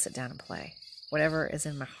 I just sit down and play. Whatever is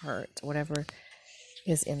in my heart, whatever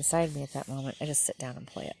is inside me at that moment, I just sit down and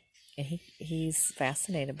play it. And he's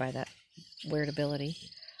fascinated by that weird ability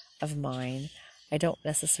of mine. I don't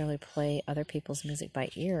necessarily play other people's music by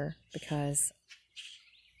ear because,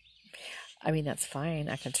 I mean, that's fine.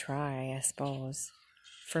 I can try, I suppose.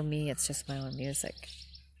 For me, it's just my own music.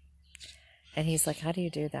 And he's like, how do you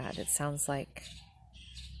do that? It sounds like,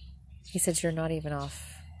 he said, you're not even off.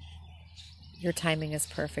 Your timing is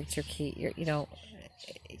perfect. Your key,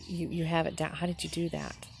 you have it down. How did you do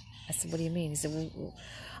that? I said, what do you mean? He said, well,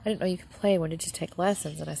 I didn't know you could play. When did you take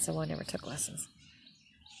lessons? And I said, well, I never took lessons.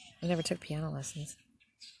 I never took piano lessons.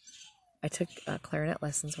 I took clarinet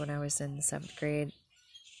lessons when I was in the 7th grade,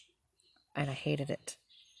 and I hated it.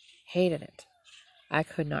 Hated it. I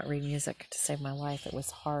could not read music to save my life. It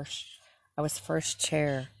was harsh. I was first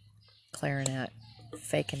chair clarinet,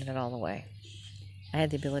 faking it all the way. I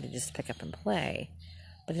had the ability to just pick up and play,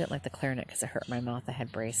 but I didn't like the clarinet because it hurt my mouth. I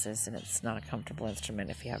had braces, and it's not a comfortable instrument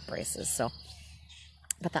if you have braces. So,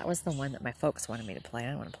 but that was the one that my folks wanted me to play. I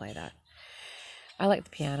didn't want to play that. I like the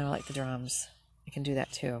piano. I like the drums. I can do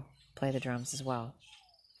that too. Play the drums as well.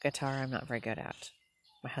 Guitar, I'm not very good at.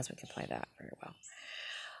 My husband can play that very well.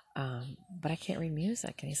 But I can't read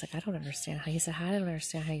music. And he's like, I don't understand how. He said, I don't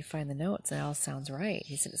understand how you find the notes. And it all sounds right.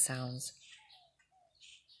 He said,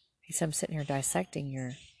 I'm sitting here dissecting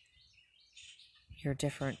your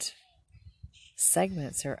different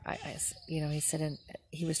segments. Or he said, and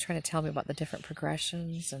he was trying to tell me about the different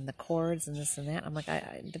progressions and the chords and this and that. I'm like,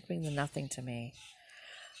 it means nothing to me.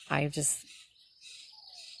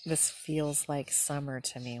 This feels like summer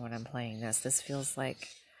to me when I'm playing this. This feels like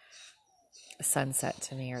a sunset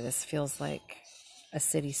to me, or this feels like a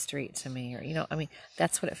city street to me, or,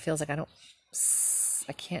 that's what it feels like.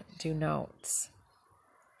 I can't do notes.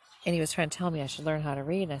 And he was trying to tell me I should learn how to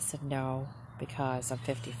read, and I said no, because I'm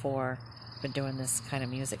 54. I've been doing this kind of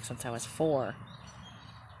music since I was 4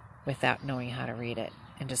 without knowing how to read it,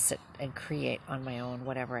 and just sit and create on my own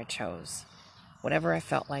whatever I chose. Whatever I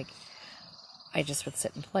felt like, I just would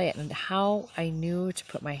sit and play it. And how I knew to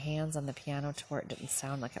put my hands on the piano to where it didn't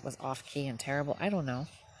sound like it was off key and terrible, I don't know.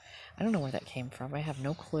 I don't know where that came from. I have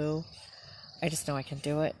no clue. I just know I can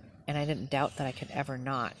do it, and I didn't doubt that I could ever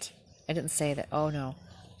not. I didn't say that, oh no,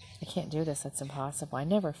 I can't do this, that's impossible. I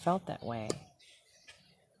never felt that way.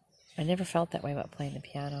 I never felt that way about playing the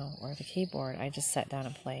piano or the keyboard. I just sat down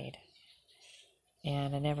and played.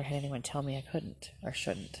 And I never had anyone tell me I couldn't or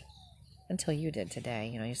shouldn't. Until you did today.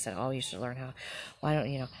 You said, oh, you should learn how. Well,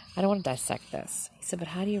 I don't want to dissect this. He said, but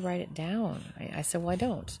how do you write it down? I said, well, I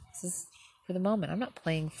don't. This is for the moment. I'm not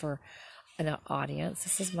playing for an audience.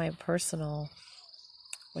 This is my personal,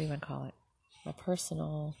 what do you want to call it? My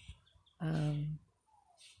personal,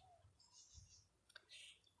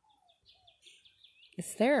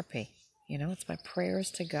 it's therapy. It's my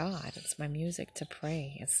prayers to God. It's my music to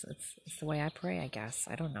pray. It's the way I pray, I guess.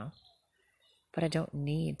 I don't know. But I don't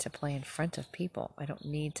need to play in front of people. I don't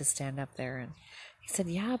need to stand up there. And he said,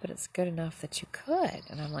 yeah, but it's good enough that you could.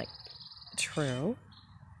 And I'm like, true.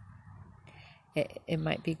 It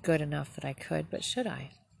might be good enough that I could, but should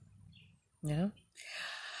I?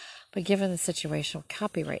 But given the situation with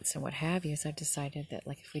copyrights and what have you, I've decided that,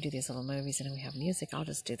 like, if we do these little movies and we have music, I'll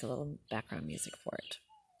just do the little background music for it.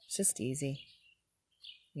 It's just easy.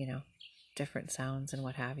 Different sounds and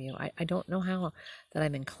what have you. I don't know how that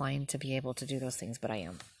I'm inclined to be able to do those things, but I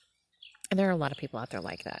am. And there are a lot of people out there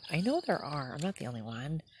like that. I know there are. I'm not the only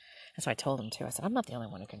one. That's what I told him too. I said, I'm not the only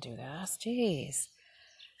one who can do this. Jeez.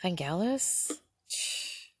 Vangelis?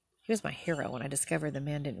 He was my hero when I discovered the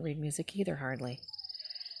man didn't read music either, hardly.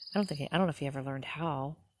 I don't know if he ever learned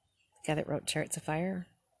how. The guy that wrote Chariots of Fire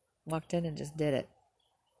walked in and just did it.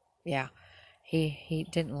 Yeah. He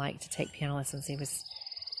didn't like to take piano lessons.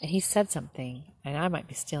 And he said something, and I might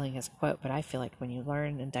be stealing his quote, but I feel like when you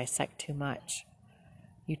learn and dissect too much,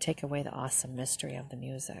 you take away the awesome mystery of the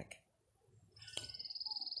music.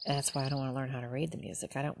 And that's why I don't want to learn how to read the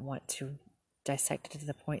music. I don't want to dissect it to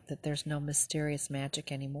the point that there's no mysterious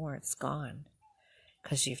magic anymore. It's gone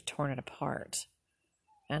because you've torn it apart.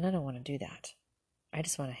 And I don't want to do that. I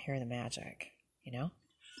just want to hear the magic, I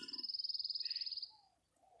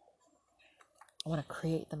want to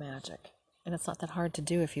create the magic. And it's not that hard to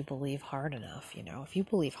do if you believe hard enough, If you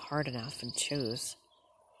believe hard enough and choose,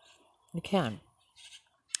 you can.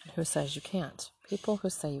 And who says you can't? People who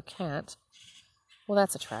say you can't, well,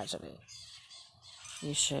 that's a tragedy.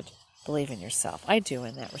 You should believe in yourself. I do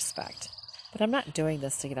in that respect. But I'm not doing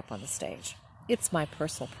this to get up on the stage. It's my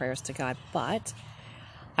personal prayers to God. But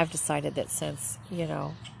I've decided that since,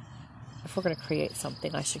 if we're going to create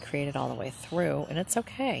something, I should create it all the way through. And it's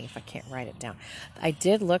okay if I can't write it down. I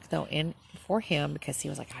did look, though, in for him because he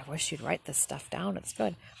was like, I wish you'd write this stuff down. It's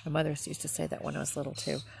good. My mother used to say that when I was little,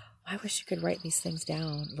 too. I wish you could write these things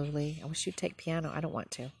down, Lily. I wish you'd take piano. I don't want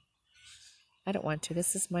to.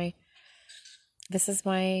 This is my,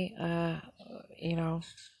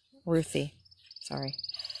 Ruthie. Sorry.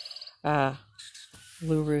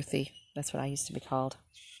 Lou Ruthie. That's what I used to be called.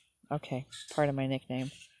 Okay. Part of my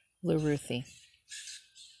nickname. Lou Ruthie.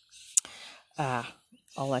 I'll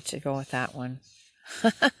let you go with that one.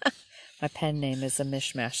 My pen name is a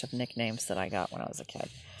mishmash of nicknames that I got when I was a kid.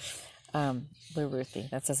 Lou Ruthie.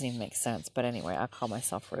 That doesn't even make sense. But anyway, I'll call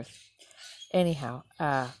myself Ruth. Anyhow,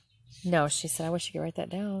 no, she said, I wish you could write that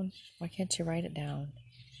down. Why can't you write it down?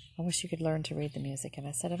 I wish you could learn to read the music. And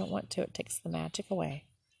I said, I don't want to. It takes the magic away.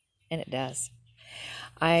 And it does.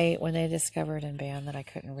 When they discovered in band that I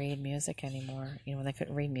couldn't read music anymore, when they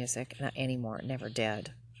couldn't read music, not anymore, it never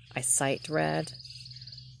did. I sight read.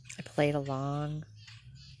 I played along.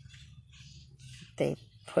 They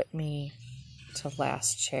put me to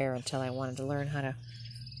last chair until I wanted to learn how to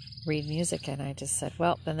read music, and I just said,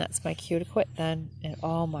 well, then that's my cue to quit then. And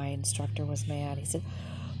my instructor was mad. He said,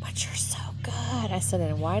 but you're so good. I said,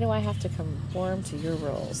 and why do I have to conform to your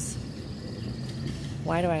rules?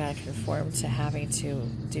 Why do I have to conform to having to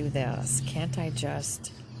do this? Can't I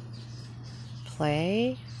just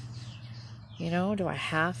play? Do I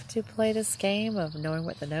have to play this game of knowing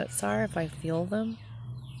what the notes are if I feel them?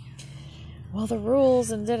 Well, the rules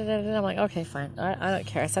and da-da-da-da. I'm like, okay, fine. I don't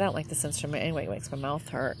care. I said, I don't like this instrument. Anyway, it makes my mouth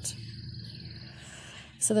hurt.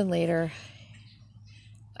 So then later,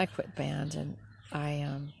 I quit band, and I,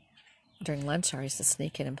 during lunch hour, I used to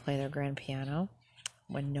sneak in and play their grand piano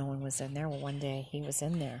when no one was in there. Well, one day he was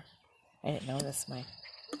in there. I didn't know this. My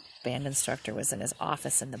band instructor was in his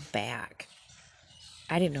office in the back.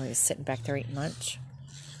 I didn't know he was sitting back there eating lunch.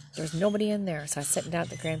 There was nobody in there, so I was sitting down at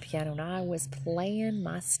the grand piano, and I was playing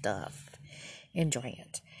my stuff, enjoying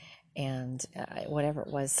it. And whatever it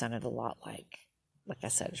was sounded a lot like I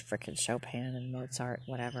said, frickin' Chopin and Mozart,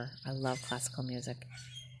 whatever. I love classical music.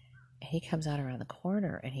 And he comes out around the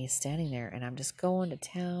corner, and he's standing there, and I'm just going to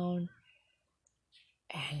town.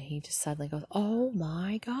 And he just suddenly goes, oh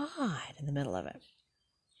my God, in the middle of it.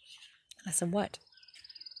 I said, what?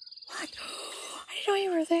 What? I didn't know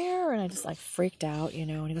you were there. And I just freaked out,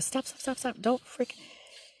 and he goes, stop, don't freak.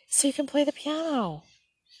 So you can play the piano.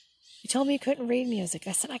 You told me you couldn't read music.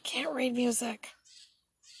 I said, I can't read music.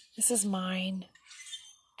 This is mine.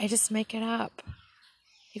 I just make it up.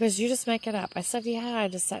 He goes, you just make it up. I said, yeah, I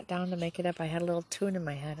just sat down to make it up. I had a little tune in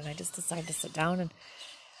my head, and I just decided to sit down, and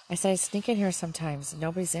I said, I sneak in here sometimes.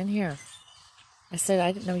 Nobody's in here. I said,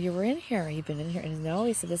 I didn't know you were in here. You've been in here. And no,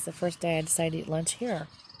 he said, this is the first day I decided to eat lunch here.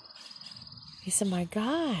 He said, my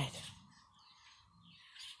God.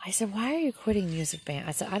 I said, why are you quitting music band?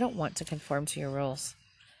 I said, I don't want to conform to your rules.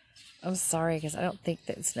 I'm sorry, because I don't think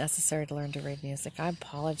that it's necessary to learn to read music. I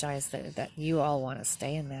apologize that you all want to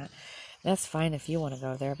stay in that. That's fine if you want to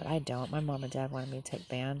go there, but I don't. My mom and dad wanted me to take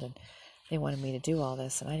band, and they wanted me to do all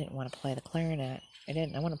this, and I didn't want to play the clarinet.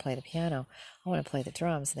 I want to play the piano. I want to play the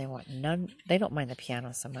drums, and they want none. They don't mind the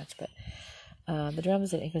piano so much, but the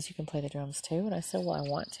drums, he goes, you can play the drums too. And I said, well, I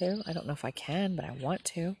want to. I don't know if I can, but I want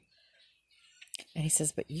to. And he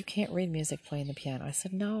says, but you can't read music playing the piano. I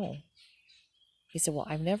said, no. He said, well,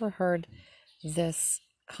 I've never heard this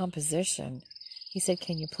composition. He said,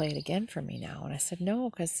 can you play it again for me now? And I said, no,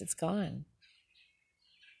 because it's gone.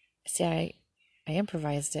 See, I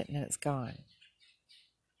improvised it, and then it's gone.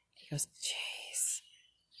 He goes, jeez,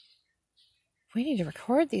 we need to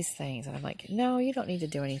record these things. And I'm like, no, you don't need to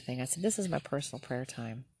do anything. I said, this is my personal prayer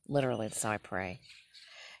time. Literally, that's how I pray.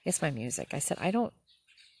 It's my music. I said, I don't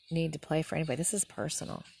need to play for anybody. This is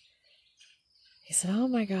personal. He said, oh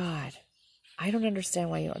my God, I don't understand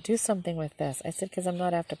why you don't do something with this. I said, because I'm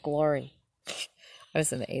not after glory. I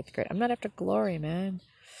was in the 8th grade. I'm not after glory, man.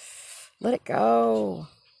 Let it go.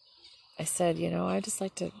 I said, I just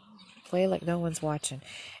like to play like no one's watching. And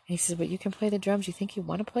he said, but you can play the drums. You think you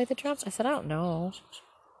want to play the drums? I said, I don't know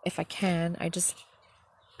if I can. I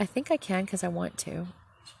think I can because I want to,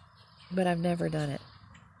 but I've never done it.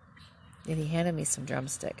 And he handed me some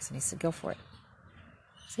drumsticks, and he said, go for it.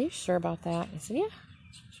 I said, are you sure about that? And he said, yeah.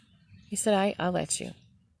 He said, I'll let you.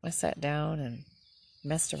 I sat down and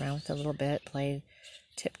messed around with it a little bit, played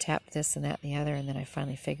tip-tap this and that and the other, and then I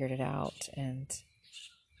finally figured it out. And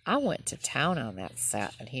I went to town on that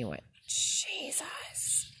set, and he went, Jesus.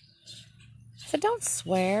 I said, don't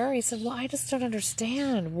swear. He said, well, I just don't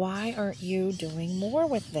understand. Why aren't you doing more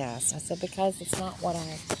with this? I said, because it's not what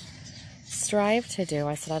I strive to do.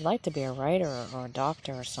 I said, I'd like to be a writer or a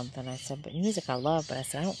doctor or something. I said, but music I love. But I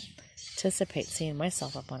said, I don't anticipate seeing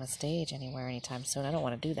myself up on a stage anywhere anytime soon. I don't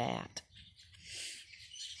want to do that.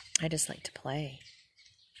 I just like to play.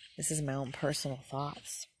 This is my own personal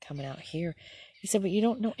thoughts coming out here. He said, but you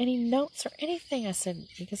don't know any notes or anything. I said,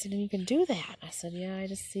 because you can do that. I said, yeah, I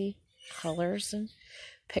just see colors and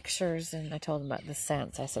pictures. And I told him about the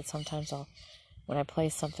scents. I said, sometimes when I play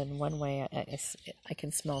something one way, I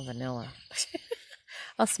can smell vanilla.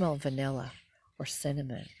 I'll smell vanilla or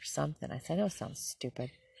cinnamon or something. I said, I know it sounds stupid.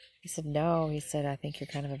 He said, no. He said, I think you're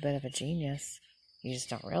kind of a bit of a genius. You just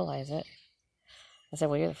don't realize it. I said,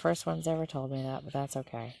 well, you're the first one's ever told me that, but that's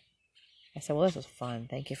okay. I said, well, this was fun.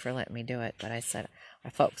 Thank you for letting me do it. But I said, my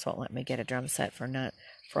folks won't let me get a drum set for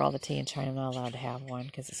all the tea in China. I'm not allowed to have one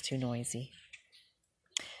because it's too noisy.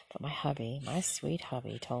 But my sweet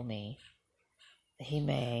hubby, told me that he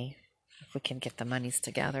may, if we can get the monies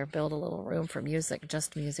together, build a little room for music,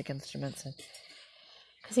 just music instruments.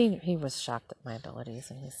 Because he was shocked at my abilities.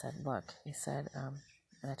 And he said, look,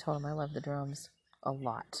 and I told him I love the drums a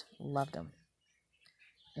lot. Loved them.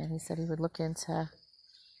 And he said he would look into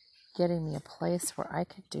getting me a place where I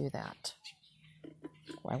could do that,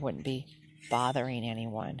 where I wouldn't be bothering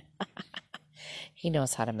anyone. He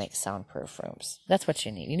knows how to make soundproof rooms. That's what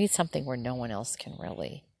you need. You need something where no one else can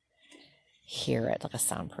really hear it, like a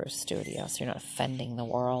soundproof studio, so you're not offending the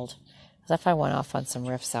world. Because if I went off on some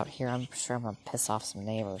riffs out here, I'm sure I'm going to piss off some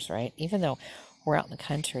neighbors, right? Even though we're out in the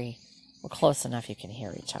country, we're close enough you can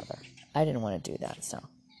hear each other. I didn't want to do that, so.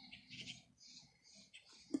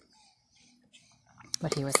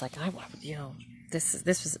 But he was like, this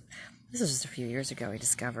was just a few years ago he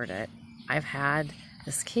discovered it. I've had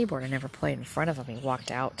this keyboard I never played in front of him. He walked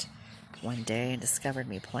out one day and discovered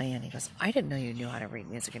me playing. He goes, I didn't know you knew how to read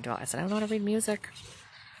music and do it. I said, I don't know how to read music.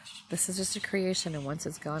 This is just a creation, and once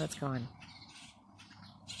it's gone, it's gone.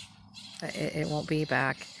 It won't be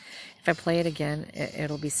back. If I play it again,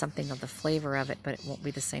 it'll be something of the flavor of it, but it won't be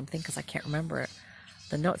the same thing because I can't remember it.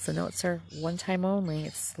 The notes are one time only.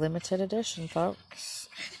 It's limited edition, folks.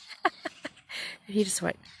 He just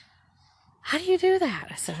went, how do you do that?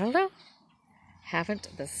 I said, I don't know. Haven't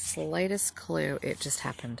the slightest clue. It just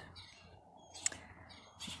happened.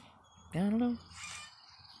 I don't know.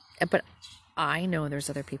 But I know there's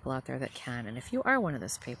other people out there that can. And if you are one of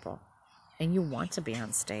those people and you want to be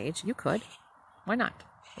on stage, you could. Why not?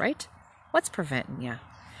 Right? What's preventing you?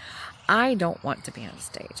 I don't want to be on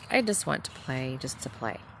stage. I just want to play just to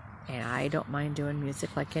play. And I don't mind doing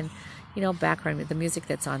music like in, background. The music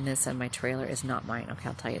that's on this and my trailer is not mine. Okay,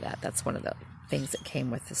 I'll tell you that. That's one of the things that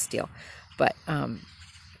came with this deal. But,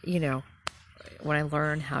 when I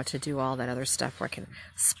learn how to do all that other stuff where I can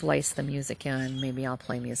splice the music in, maybe I'll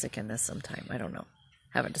play music in this sometime. I don't know.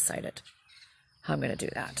 Haven't decided how I'm going to do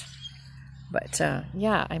that. But,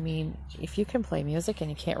 if you can play music and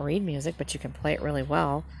you can't read music, but you can play it really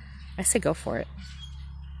well, I say go for it.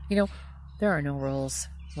 There are no rules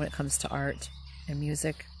when it comes to art and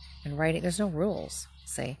music and writing. There's no rules,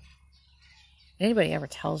 see. Anybody ever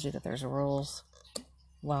tells you that there's rules,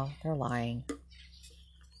 well, they're lying.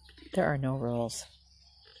 There are no rules.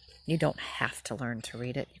 You don't have to learn to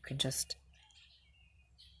read it. You can just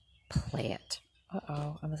play it.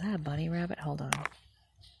 Uh-oh. Was that a bunny rabbit? Hold on.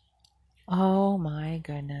 Oh, my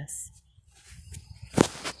goodness.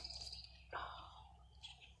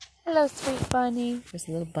 Hello, sweet bunny. There's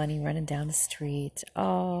a little bunny running down the street.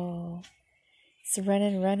 Oh, it's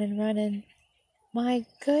running. My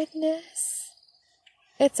goodness.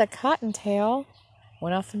 It's a cottontail.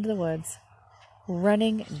 Went off into the woods.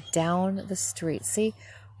 Running down the street. See,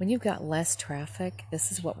 when you've got less traffic,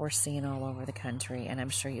 this is what we're seeing all over the country, and I'm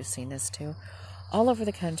sure you've seen this too. All over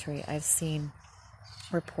the country, I've seen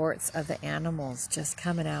reports of the animals just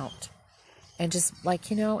coming out. And just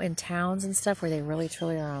like, in towns and stuff where they really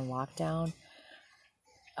truly are on lockdown,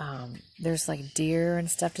 there's like deer and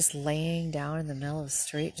stuff just laying down in the middle of the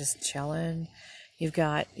street, just chilling. You've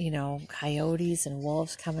got, coyotes and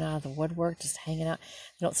wolves coming out of the woodwork, just hanging out.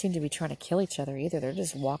 They don't seem to be trying to kill each other either. They're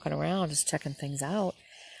just walking around, just checking things out.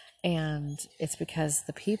 And it's because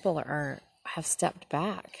the people have stepped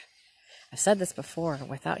back. I've said this before,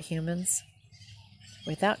 without humans,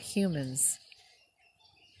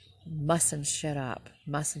 mussing shit up,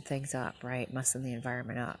 mussing things up, right? Mussing the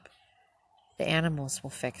environment up. The animals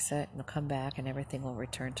will fix it, and they'll come back, and everything will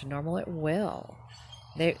return to normal. It will.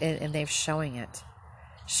 They're showing it.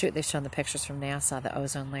 They've shown the pictures from NASA. The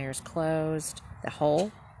ozone layer is closed. The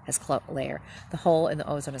hole The hole in the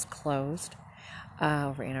ozone is closed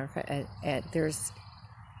over Antarctica.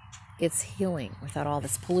 It's healing without all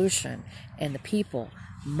this pollution and the people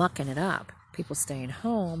mucking it up. People staying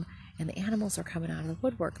home And the animals are coming out of the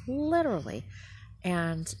woodwork, literally.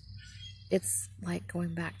 And it's like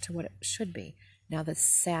going back to what it should be. Now, the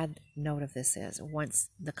sad note of this is once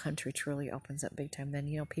the country truly opens up big time, then,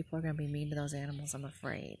 people are going to be mean to those animals, I'm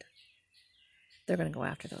afraid. They're going to go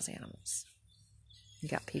after those animals. You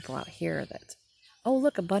got people out here that, oh,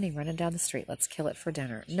 look, a bunny running down the street. Let's kill it for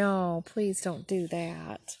dinner. No, please don't do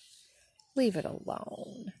that. Leave it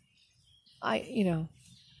alone. My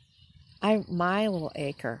little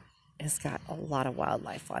acre has got a lot of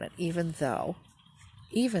wildlife on it, even though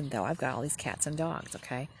I've got all these cats and dogs,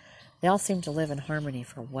 okay? They all seem to live in harmony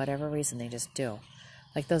for whatever reason. They just do.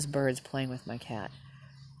 Like those birds playing with my cat.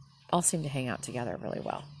 All seem to hang out together really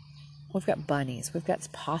well. We've got bunnies. We've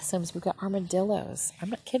got possums. We've got armadillos. I'm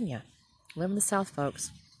not kidding you. I live in the South, folks.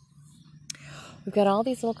 We've got all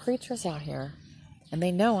these little creatures out here. And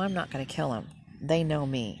they know I'm not going to kill them. They know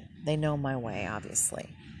me. They know my way, obviously.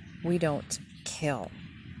 We don't kill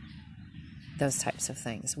those types of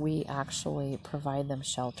things. We actually provide them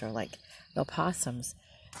shelter. Like the opossums,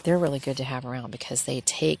 they're really good to have around because they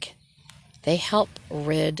help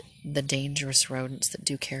rid the dangerous rodents that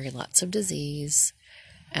do carry lots of disease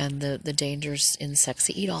and the dangerous insects.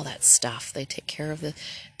 They eat all that stuff. They take care of the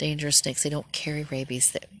dangerous snakes. They don't carry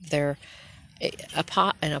rabies.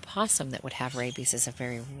 An opossum that would have rabies is a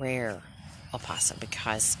very rare opossum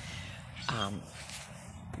because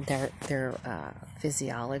their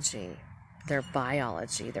physiology, their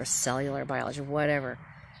biology, their cellular biology, whatever,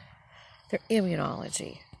 their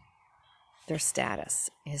immunology, their status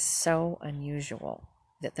is so unusual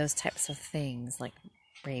that those types of things like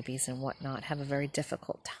rabies and whatnot have a very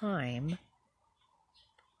difficult time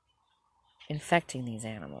infecting these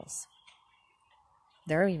animals.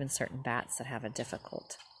 There are even certain bats that have a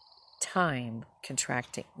difficult time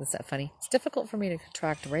contracting. Is that funny? It's difficult for me to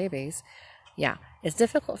contract rabies. Yeah, it's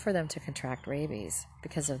difficult for them to contract rabies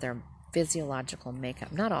because of their physiological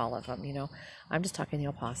makeup. Not all of them, I'm just talking the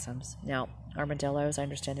opossums. Now, armadillos, I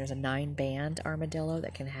understand there's a 9-band armadillo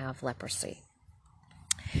that can have leprosy.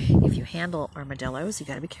 If you handle armadillos, you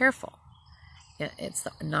got to be careful. It's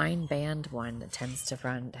the 9-band one that tends to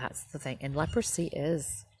run. That's the thing. And leprosy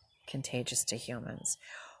is contagious to humans.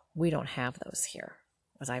 We don't have those here.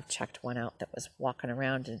 As I've checked one out that was walking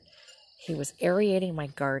around and he was aerating my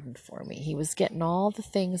garden for me. He was getting all the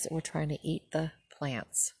things that were trying to eat the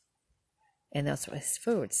plants. And that's his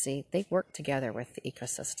food. See, they work together with the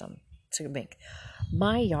ecosystem to make.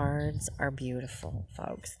 My yards are beautiful,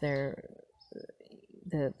 folks. They're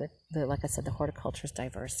like I said, the horticulture is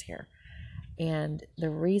diverse here. And the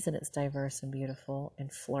reason it's diverse and beautiful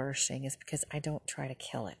and flourishing is because I don't try to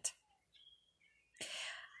kill it.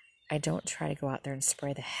 I don't try to go out there and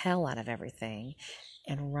spray the hell out of everything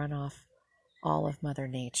and run off all of Mother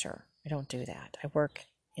Nature. I don't do that. I work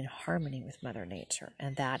in harmony with Mother Nature.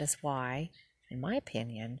 And that is why, in my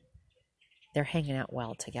opinion, they're hanging out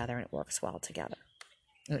well together and it works well together.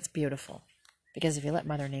 And it's beautiful. Because if you let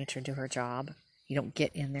Mother Nature do her job, you don't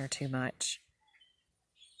get in there too much.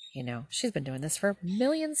 She's been doing this for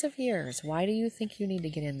millions of years. Why do you think you need to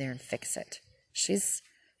get in there and fix it?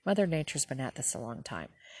 Mother Nature's been at this a long time.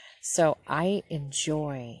 So I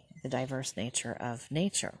enjoy the diverse nature of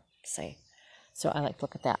nature, say. So I like to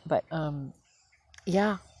look at that. But,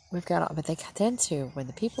 yeah, but they tend to, when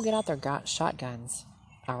the people get out their shotguns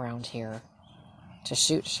around here to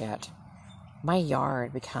shoot shit, my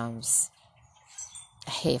yard becomes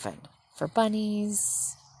a haven for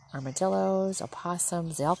bunnies, armadillos,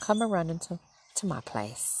 opossums. They all come running to my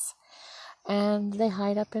place. And they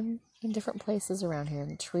hide up in different places around here.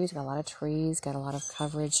 And the trees, got a lot of trees, got a lot of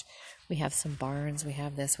coverage. We have some barns. We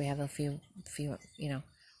have this. We have a few,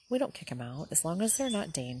 we don't kick them out. As long as they're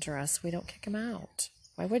not dangerous, we don't kick them out.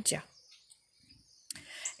 Why would you?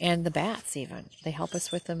 And the bats even. They help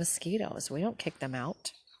us with the mosquitoes. We don't kick them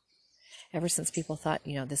out. Ever since people thought,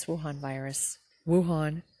 this that's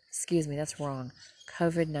wrong.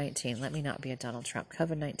 COVID-19. Let me not be a Donald Trump.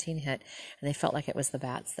 COVID-19 hit, and they felt like it was the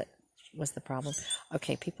bats that was the problem.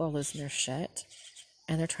 Okay, people are losing their shit,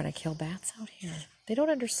 and they're trying to kill bats out here. They don't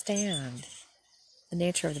understand the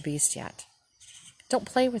nature of the beast yet. Don't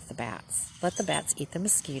play with the bats. Let the bats eat the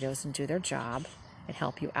mosquitoes and do their job and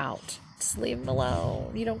help you out. Just leave them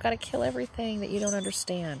alone. You don't got to kill everything that you don't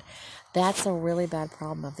understand. That's a really bad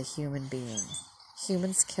problem of the human being.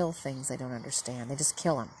 Humans kill things they don't understand. They just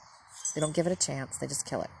kill them. They don't give it a chance. They just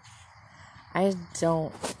kill it. I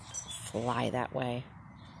don't fly that way.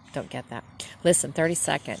 Don't get that. Listen, 30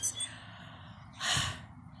 seconds.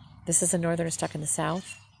 This is a Northerner Stuck in the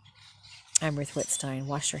South. I'm Ruth Whitstein.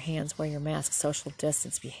 Wash your hands, wear your mask, social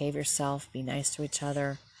distance, behave yourself, be nice to each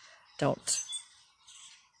other. Don't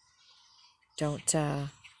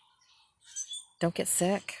Don't get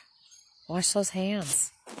sick. Wash those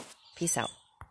hands. Peace out.